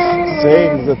was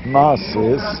saying that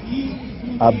masses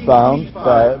are bound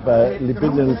by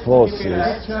libidinal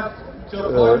forces.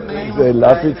 They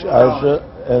love each other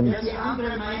and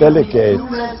delegate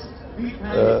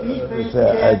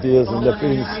their ideas and their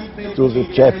feelings to the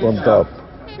chap on top.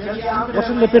 What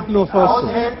are libidinal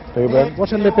forces?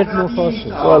 What are libidinal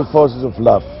forces? Well, forces of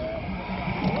love.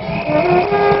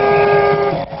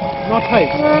 Not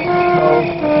hate. No.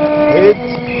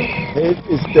 Hate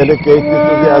is delegated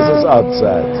to the others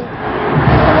outside.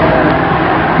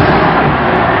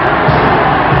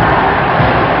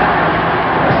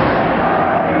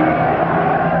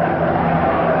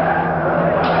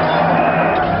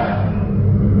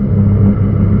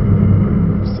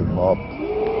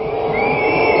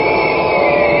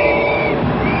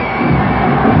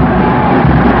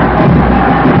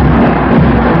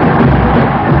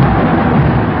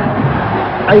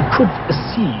 I could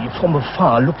see from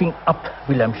afar, looking up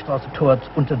Wilhelmstraße towards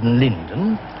unter den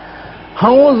Linden,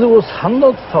 how those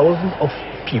 100,000 of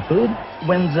people,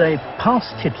 when they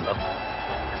passed Hitler,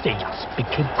 they just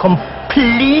became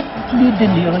completely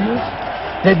delirious.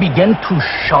 They began to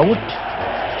shout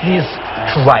these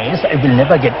cries I will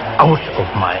never get out of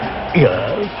my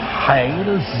ears. Heil,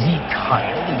 Sieg,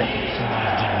 Heil. They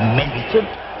demented.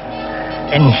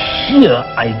 And here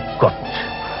I got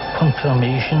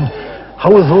confirmation how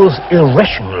those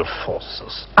irrational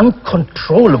forces,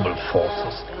 uncontrollable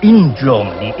forces in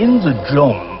Germany, in the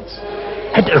Germans,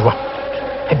 had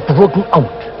erupted, had broken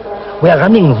out, were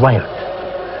running wild,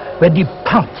 were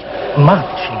departing,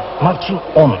 marching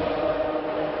on.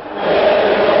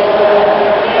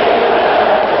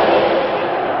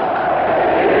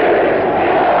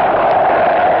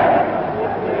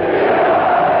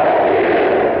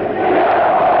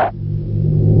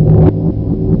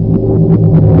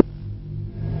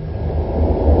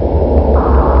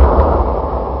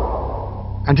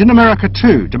 And in America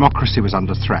too, democracy was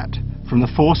under threat from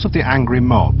the force of the angry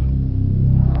mob.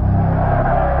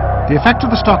 The effect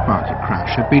of the stock market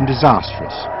crash had been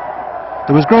disastrous.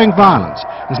 There was growing violence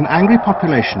as an angry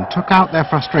population took out their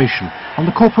frustration on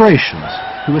the corporations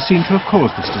who were seen to have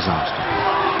caused this disaster.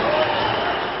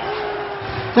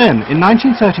 Then, in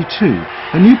 1932,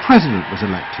 a new president was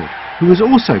elected who was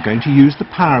also going to use the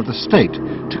power of the state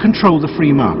to control the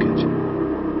free market.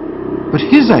 But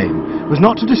his aim was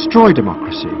not to destroy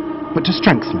democracy, but to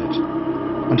strengthen it.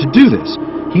 And to do this,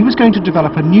 he was going to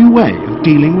develop a new way of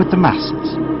dealing with the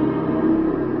masses.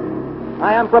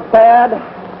 I am prepared,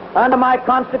 under my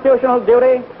constitutional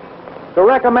duty, to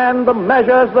recommend the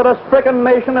measures that a stricken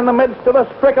nation in the midst of a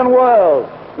stricken world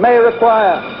may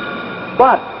require.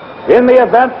 But in the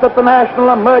event that the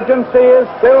national emergency is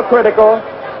still critical,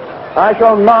 I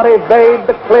shall not evade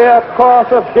the clear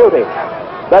course of duty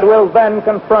that will then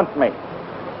confront me.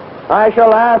 I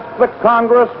shall ask the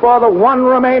Congress for the one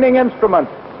remaining instrument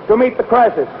to meet the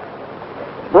crisis: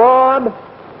 broad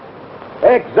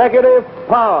executive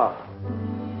power.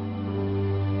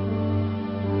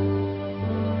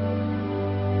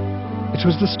 It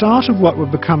was the start of what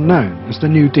would become known as the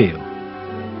New Deal.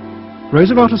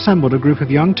 Roosevelt assembled a group of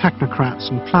young technocrats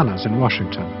and planners in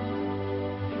Washington.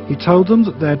 He told them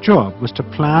that their job was to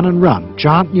plan and run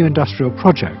giant new industrial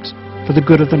projects for the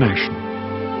good of the nation.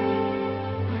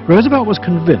 Roosevelt was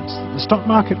convinced that the stock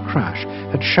market crash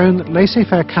had shown that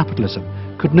laissez-faire capitalism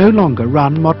could no longer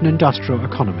run modern industrial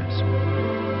economies.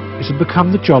 It had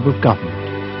become the job of government.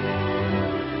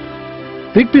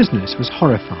 Big business was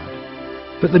horrified,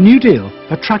 but the New Deal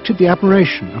attracted the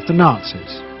admiration of the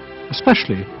Nazis,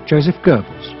 especially Joseph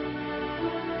Goebbels.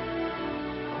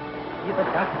 Wir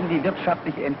betrachten die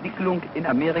wirtschaftliche Entwicklung in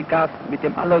Amerika mit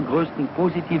dem allergrößten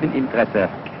positiven Interesse.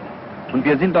 Und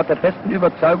wir sind dort der festen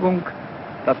Überzeugung,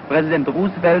 dass Präsident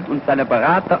Roosevelt und seine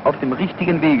Berater auf dem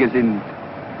richtigen Wege sind.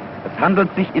 Es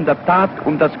handelt sich in der Tat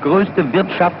um das größte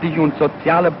wirtschaftliche und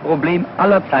soziale Problem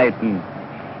aller Zeiten.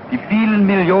 Die vielen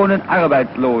Millionen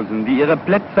Arbeitslosen, die ihre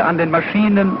Plätze an den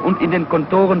Maschinen und in den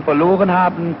Kontoren verloren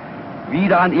haben,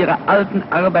 wieder an ihre alten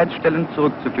Arbeitsstellen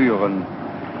zurückzuführen.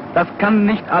 Das kann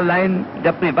nicht allein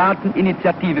der privaten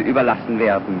Initiative überlassen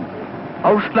werden.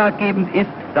 Ausschlaggebend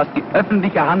ist, dass die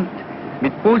öffentliche Hand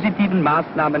mit positiven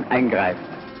Maßnahmen eingreift.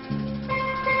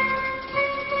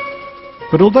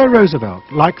 But although Roosevelt,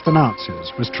 like the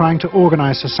Nazis, was trying to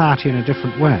organize society in a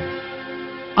different way,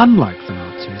 unlike the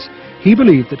Nazis, he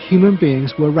believed that human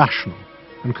beings were rational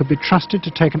and could be trusted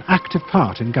to take an active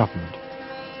part in government.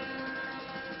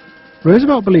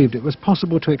 Roosevelt believed it was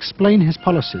possible to explain his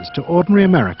policies to ordinary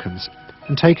Americans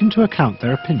and take into account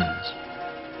their opinions.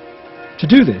 To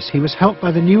do this, he was helped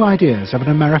by the new ideas of an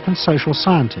American social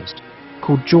scientist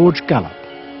called George Gallup.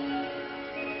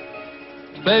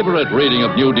 Favorite reading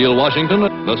of New Deal Washington,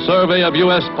 the survey of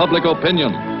U.S. public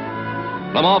opinion.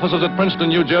 From offices at Princeton,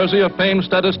 New Jersey, a famed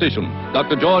statistician,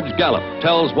 Dr. George Gallup,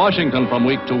 tells Washington from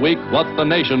week to week what the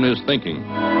nation is thinking.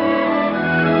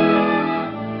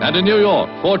 And in New York,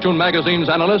 Fortune magazine's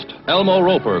analyst, Elmo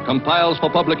Roper, compiles for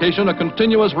publication a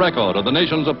continuous record of the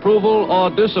nation's approval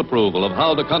or disapproval of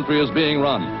how the country is being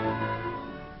run.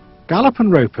 Gallup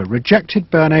and Roper rejected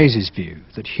Bernays' view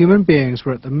that human beings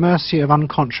were at the mercy of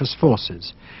unconscious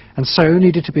forces and so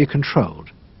needed to be controlled.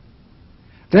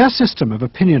 Their system of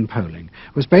opinion polling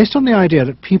was based on the idea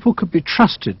that people could be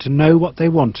trusted to know what they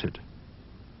wanted.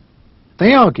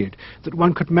 They argued that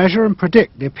one could measure and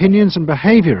predict the opinions and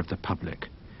behavior of the public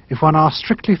if one asked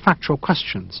strictly factual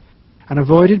questions and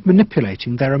avoided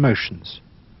manipulating their emotions.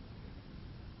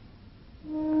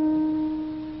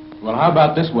 Well, how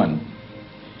about this one?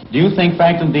 Do you think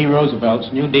Franklin D.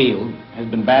 Roosevelt's New Deal has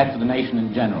been bad for the nation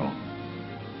in general?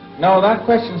 No, that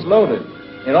question's loaded.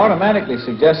 It automatically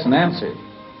suggests an answer.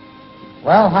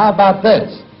 Well, how about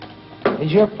this?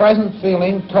 Is your present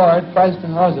feeling toward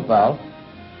President Roosevelt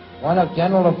one of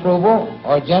general approval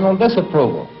or general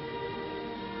disapproval?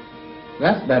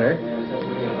 That's better.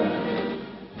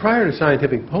 Prior to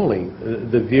scientific polling,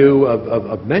 the view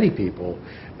of many people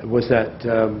was that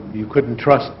you couldn't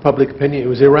trust public opinion. It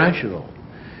was irrational,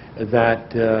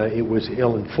 that it was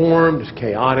ill-informed, it was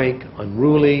chaotic,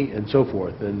 unruly, and so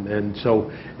forth. And so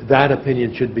that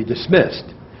opinion should be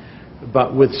dismissed.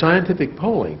 But with scientific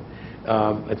polling,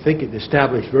 I think it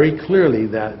established very clearly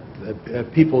that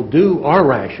people are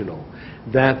rational,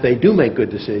 that they do make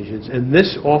good decisions, and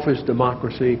this offers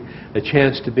democracy a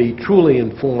chance to be truly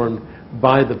informed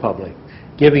by the public,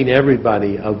 giving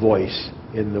everybody a voice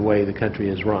in the way the country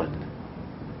is run.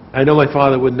 I know my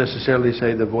father wouldn't necessarily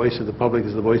say the voice of the public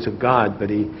is the voice of God,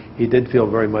 but he did feel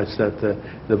very much that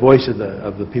the voice of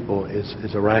the people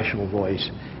is a rational voice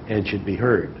and should be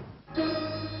heard.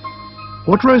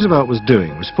 What Roosevelt was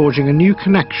doing was forging a new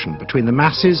connection between the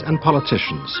masses and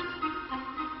politicians.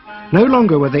 No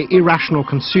longer were they irrational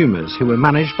consumers who were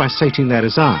managed by sating their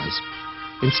desires.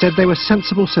 Instead, they were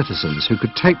sensible citizens who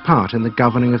could take part in the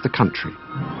governing of the country.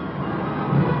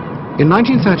 In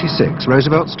 1936,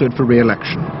 Roosevelt stood for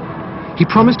re-election. He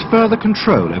promised further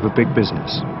control over big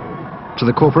business. To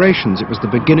the corporations, it was the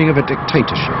beginning of a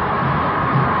dictatorship.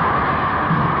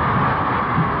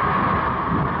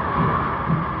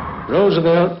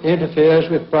 Roosevelt interferes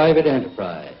with private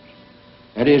enterprise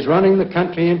and is running the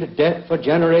country into debt for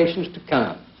generations to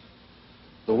come.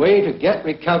 The way to get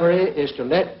recovery is to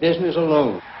let business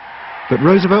alone. But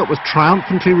Roosevelt was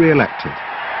triumphantly re-elected.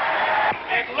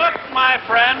 It looks, my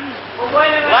friends,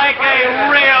 like a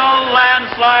real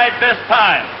landslide this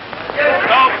time.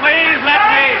 So please let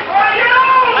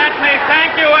me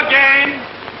thank you again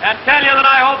and tell you that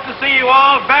I hope to see you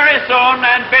all very soon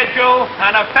and bid you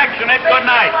an affectionate good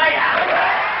night.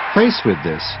 Faced with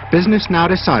this, business now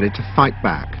decided to fight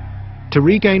back, to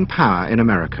regain power in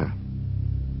America.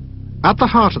 At the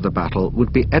heart of the battle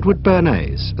would be Edward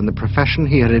Bernays and the profession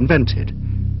he had invented,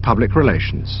 public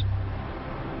relations.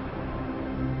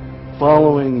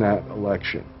 Following that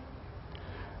election,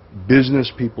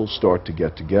 business people start to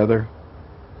get together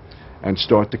and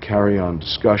start to carry on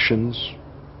discussions,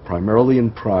 primarily in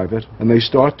private, and they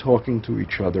start talking to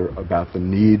each other about the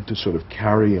need to sort of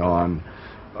carry on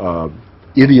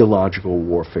ideological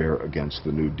warfare against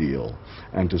the New Deal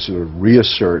and to sort of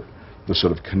reassert the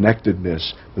sort of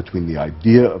connectedness between the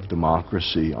idea of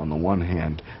democracy on the one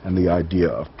hand and the idea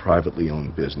of privately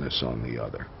owned business on the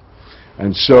other.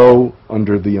 And so,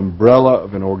 under the umbrella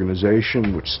of an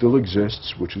organization which still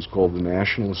exists, which is called the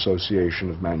National Association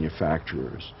of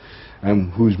Manufacturers,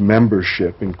 and whose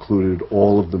membership included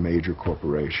all of the major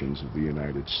corporations of the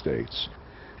United States,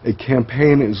 a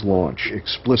campaign is launched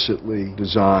explicitly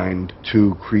designed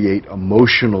to create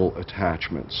emotional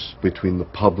attachments between the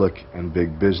public and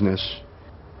big business.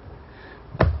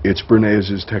 It's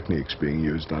Bernays' techniques being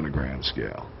used on a grand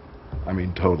scale. I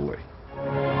mean, totally.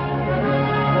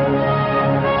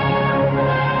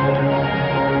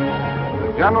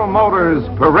 General Motors'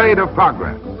 Parade of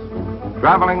Progress,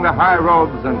 traveling the high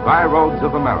roads and by roads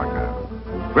of America,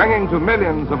 bringing to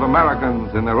millions of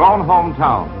Americans in their own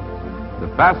hometown the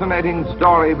fascinating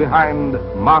story behind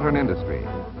modern industry,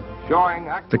 showing...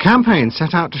 The campaign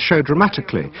set out to show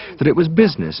dramatically that it was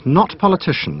business, not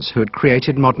politicians, who had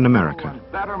created modern America.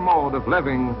 A better mode of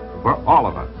living for all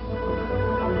of us.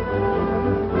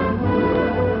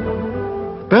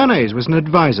 Bernays was an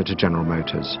advisor to General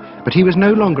Motors, but he was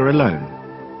no longer alone.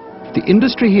 The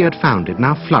industry he had founded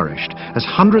now flourished as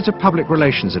hundreds of public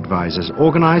relations advisors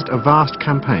organized a vast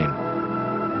campaign.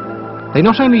 They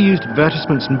not only used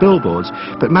advertisements and billboards,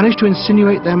 but managed to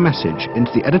insinuate their message into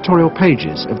the editorial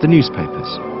pages of the newspapers.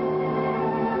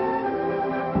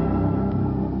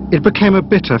 It became a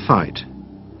bitter fight.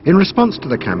 In response to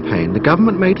the campaign, the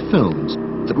government made films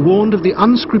that warned of the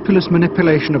unscrupulous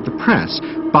manipulation of the press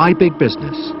by big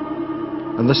business.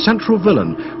 And the central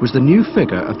villain was the new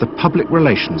figure of the public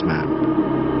relations man.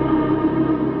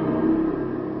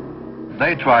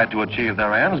 They tried to achieve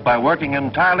their ends by working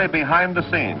entirely behind the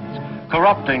scenes,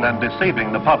 corrupting and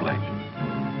deceiving the public.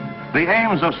 The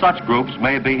aims of such groups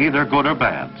may be either good or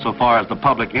bad, so far as the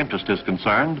public interest is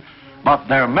concerned, but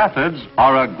their methods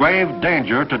are a grave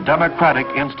danger to democratic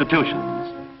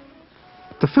institutions.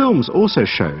 The films also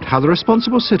showed how the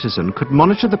responsible citizen could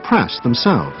monitor the press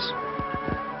themselves.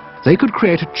 They could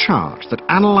create a chart that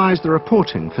analysed the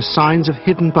reporting for signs of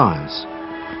hidden bias.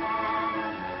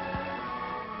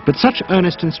 But such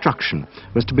earnest instruction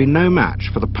was to be no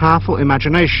match for the powerful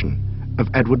imagination of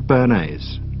Edward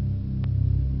Bernays.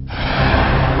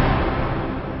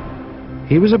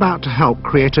 He was about to help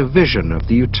create a vision of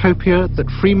the utopia that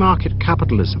free market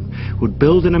capitalism would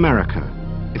build in America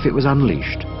if it was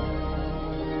unleashed.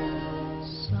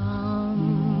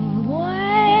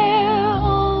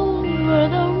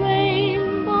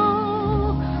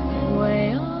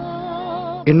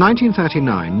 In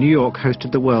 1939, New York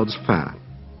hosted the World's Fair.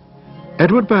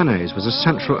 Edward Bernays was a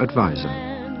central advisor.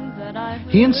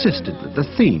 He insisted that the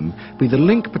theme be the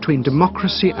link between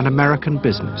democracy and American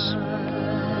business.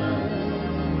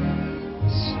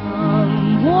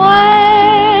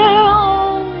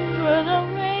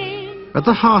 At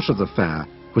the heart of the fair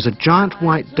was a giant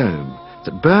white dome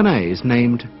that Bernays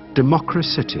named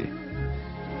Democracity.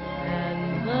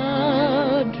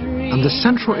 And the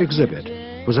central exhibit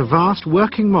was a vast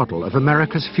working model of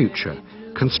America's future,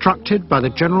 constructed by the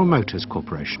General Motors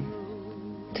Corporation.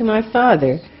 To my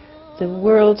father, the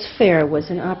World's Fair was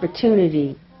an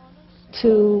opportunity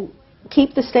to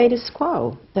keep the status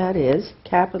quo, that is,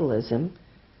 capitalism,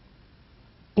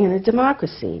 in a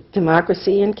democracy.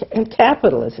 Democracy and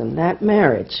capitalism, that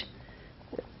marriage,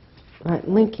 right,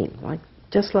 linking,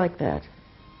 just like that.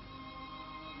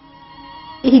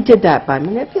 He did that by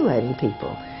manipulating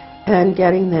people and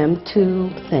getting them to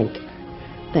think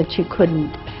that you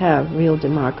couldn't have real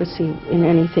democracy in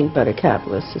anything but a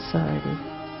capitalist society,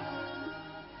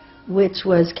 which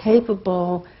was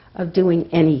capable of doing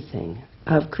anything,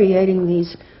 of creating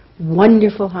these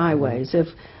wonderful highways, of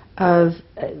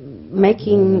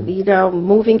making,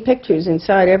 moving pictures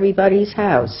inside everybody's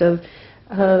house, of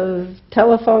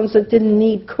telephones that didn't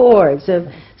need cords, of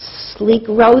sleek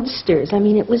roadsters. I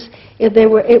mean, it was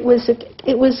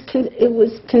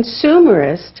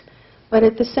consumerist, but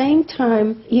at the same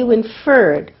time, you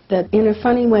inferred that in a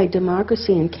funny way,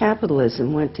 democracy and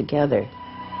capitalism went together.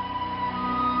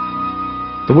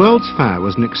 The World's Fair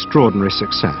was an extraordinary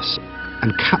success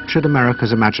and captured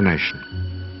America's imagination.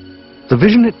 The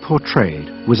vision it portrayed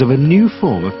was of a new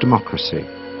form of democracy,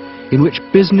 in which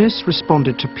business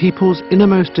responded to people's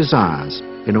innermost desires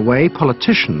in a way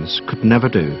politicians could never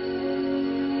do.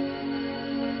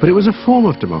 But it was a form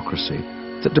of democracy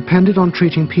that depended on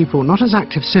treating people not as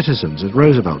active citizens as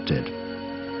Roosevelt did,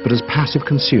 but as passive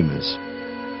consumers.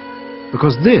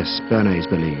 Because this, Bernays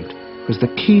believed, was the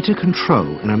key to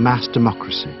control in a mass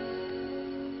democracy.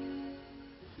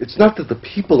 It's not that the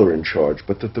people are in charge,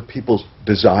 but that the people's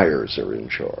desires are in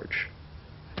charge.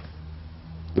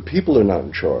 The people are not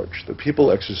in charge. The people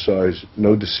exercise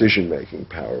no decision-making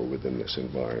power within this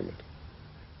environment.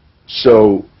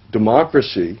 So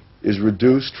democracy is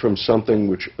reduced from something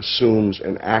which assumes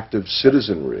an active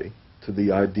citizenry to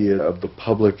the idea of the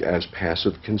public as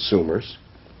passive consumers.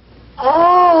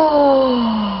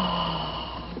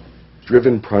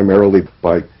 Driven primarily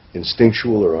by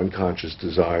instinctual or unconscious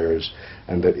desires,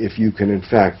 and that if you can in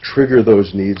fact trigger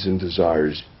those needs and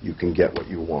desires, you can get what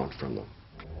you want from them.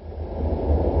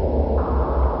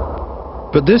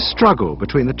 But this struggle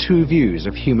between the two views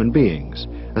of human beings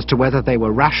as to whether they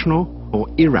were rational or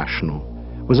irrational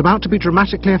was about to be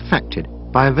dramatically affected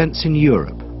by events in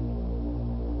Europe.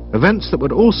 Events that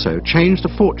would also change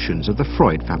the fortunes of the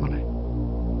Freud family.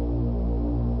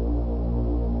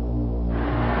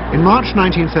 In March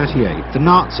 1938, the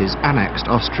Nazis annexed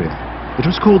Austria. It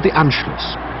was called the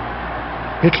Anschluss.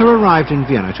 Hitler arrived in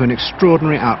Vienna to an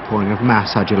extraordinary outpouring of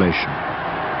mass adulation.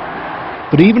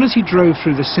 But even as he drove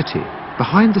through the city,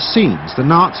 behind the scenes, the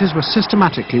Nazis were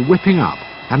systematically whipping up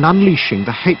and unleashing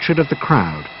the hatred of the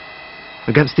crowd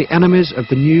against the enemies of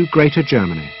the new Greater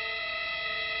Germany.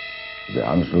 The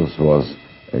Anschluss was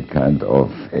a kind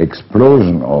of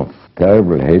explosion of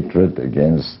terrible hatred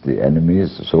against the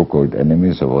enemies, so-called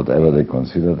enemies, or whatever they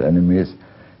considered enemies,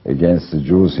 against the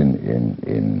Jews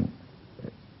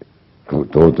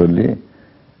totally,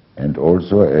 and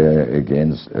also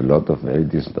against a lot of very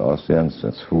decent Austrians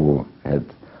who had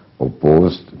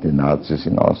opposed the Nazis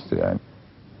in Austria.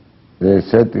 They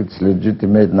said it's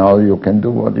legitimate, now you can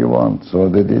do what you want, so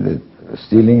they did it.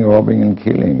 Stealing, robbing and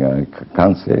killing, I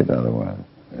can't say it otherwise.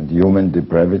 And human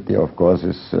depravity, of course,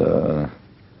 is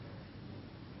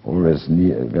always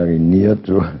very near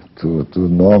to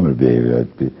normal behavior.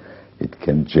 It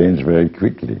can change very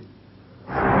quickly.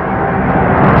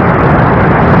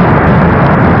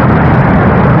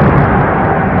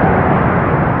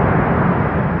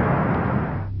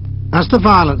 As the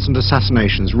violence and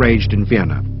assassinations raged in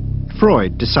Vienna,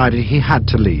 Freud decided he had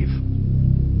to leave.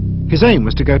 His aim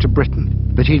was to go to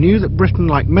Britain, but he knew that Britain,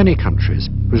 like many countries,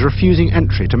 was refusing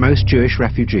entry to most Jewish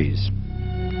refugees.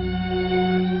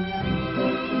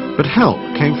 But help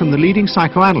came from the leading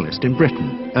psychoanalyst in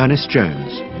Britain, Ernest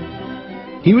Jones.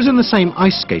 He was in the same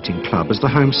ice skating club as the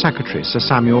Home Secretary, Sir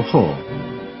Samuel Hoare,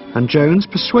 and Jones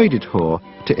persuaded Hoare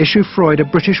to issue Freud a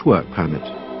British work permit.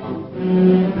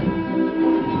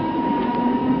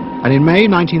 And in May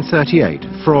 1938,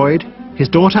 Freud, his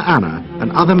daughter Anna,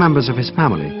 and other members of his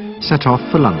family set off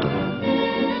for London.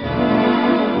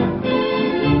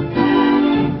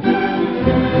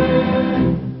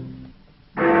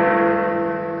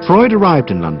 Freud arrived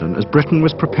in London as Britain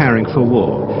was preparing for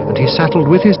war, and he settled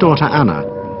with his daughter Anna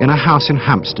in a house in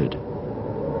Hampstead.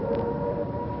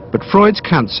 But Freud's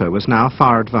cancer was now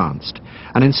far advanced,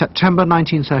 and in September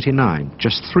 1939,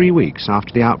 just 3 weeks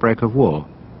after the outbreak of war,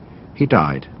 he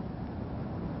died.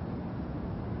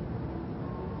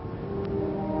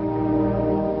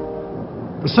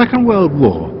 The Second World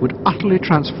War would utterly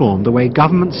transform the way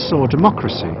governments saw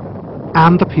democracy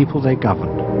and the people they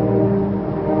governed.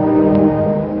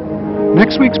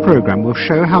 Next week's programme will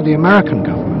show how the American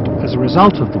government, as a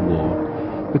result of the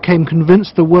war, became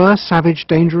convinced there were savage,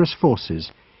 dangerous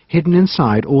forces hidden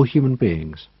inside all human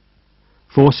beings,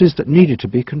 forces that needed to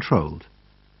be controlled.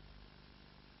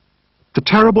 The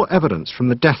terrible evidence from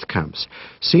the death camps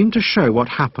seemed to show what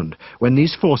happened when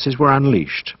these forces were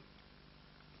unleashed.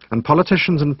 And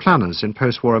politicians and planners in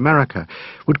post-war America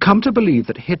would come to believe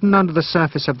that hidden under the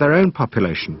surface of their own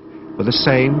population were the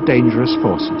same dangerous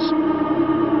forces.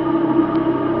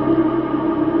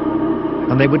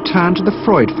 And they would turn to the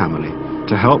Freud family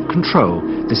to help control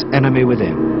this enemy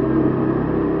within.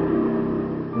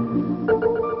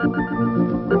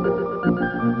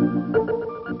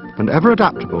 And ever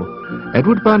adaptable,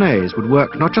 Edward Bernays would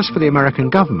work not just for the American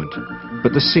government,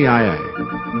 but the CIA.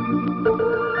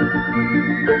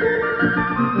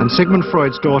 And Sigmund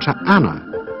Freud's daughter Anna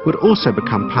would also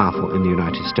become powerful in the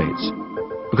United States,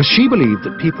 because she believed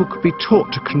that people could be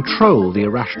taught to control the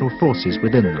irrational forces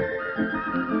within them.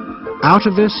 Out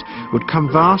of this would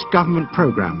come vast government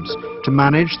programs to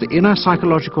manage the inner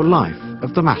psychological life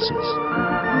of the masses.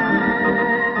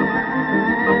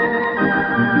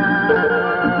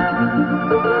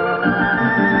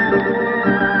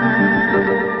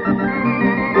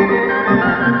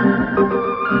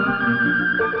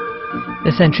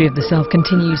 The Century of the Self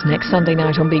continues next Sunday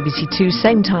night on BBC Two,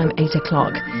 same time, 8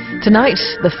 o'clock. Tonight,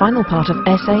 the final part of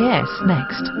SAS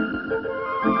next.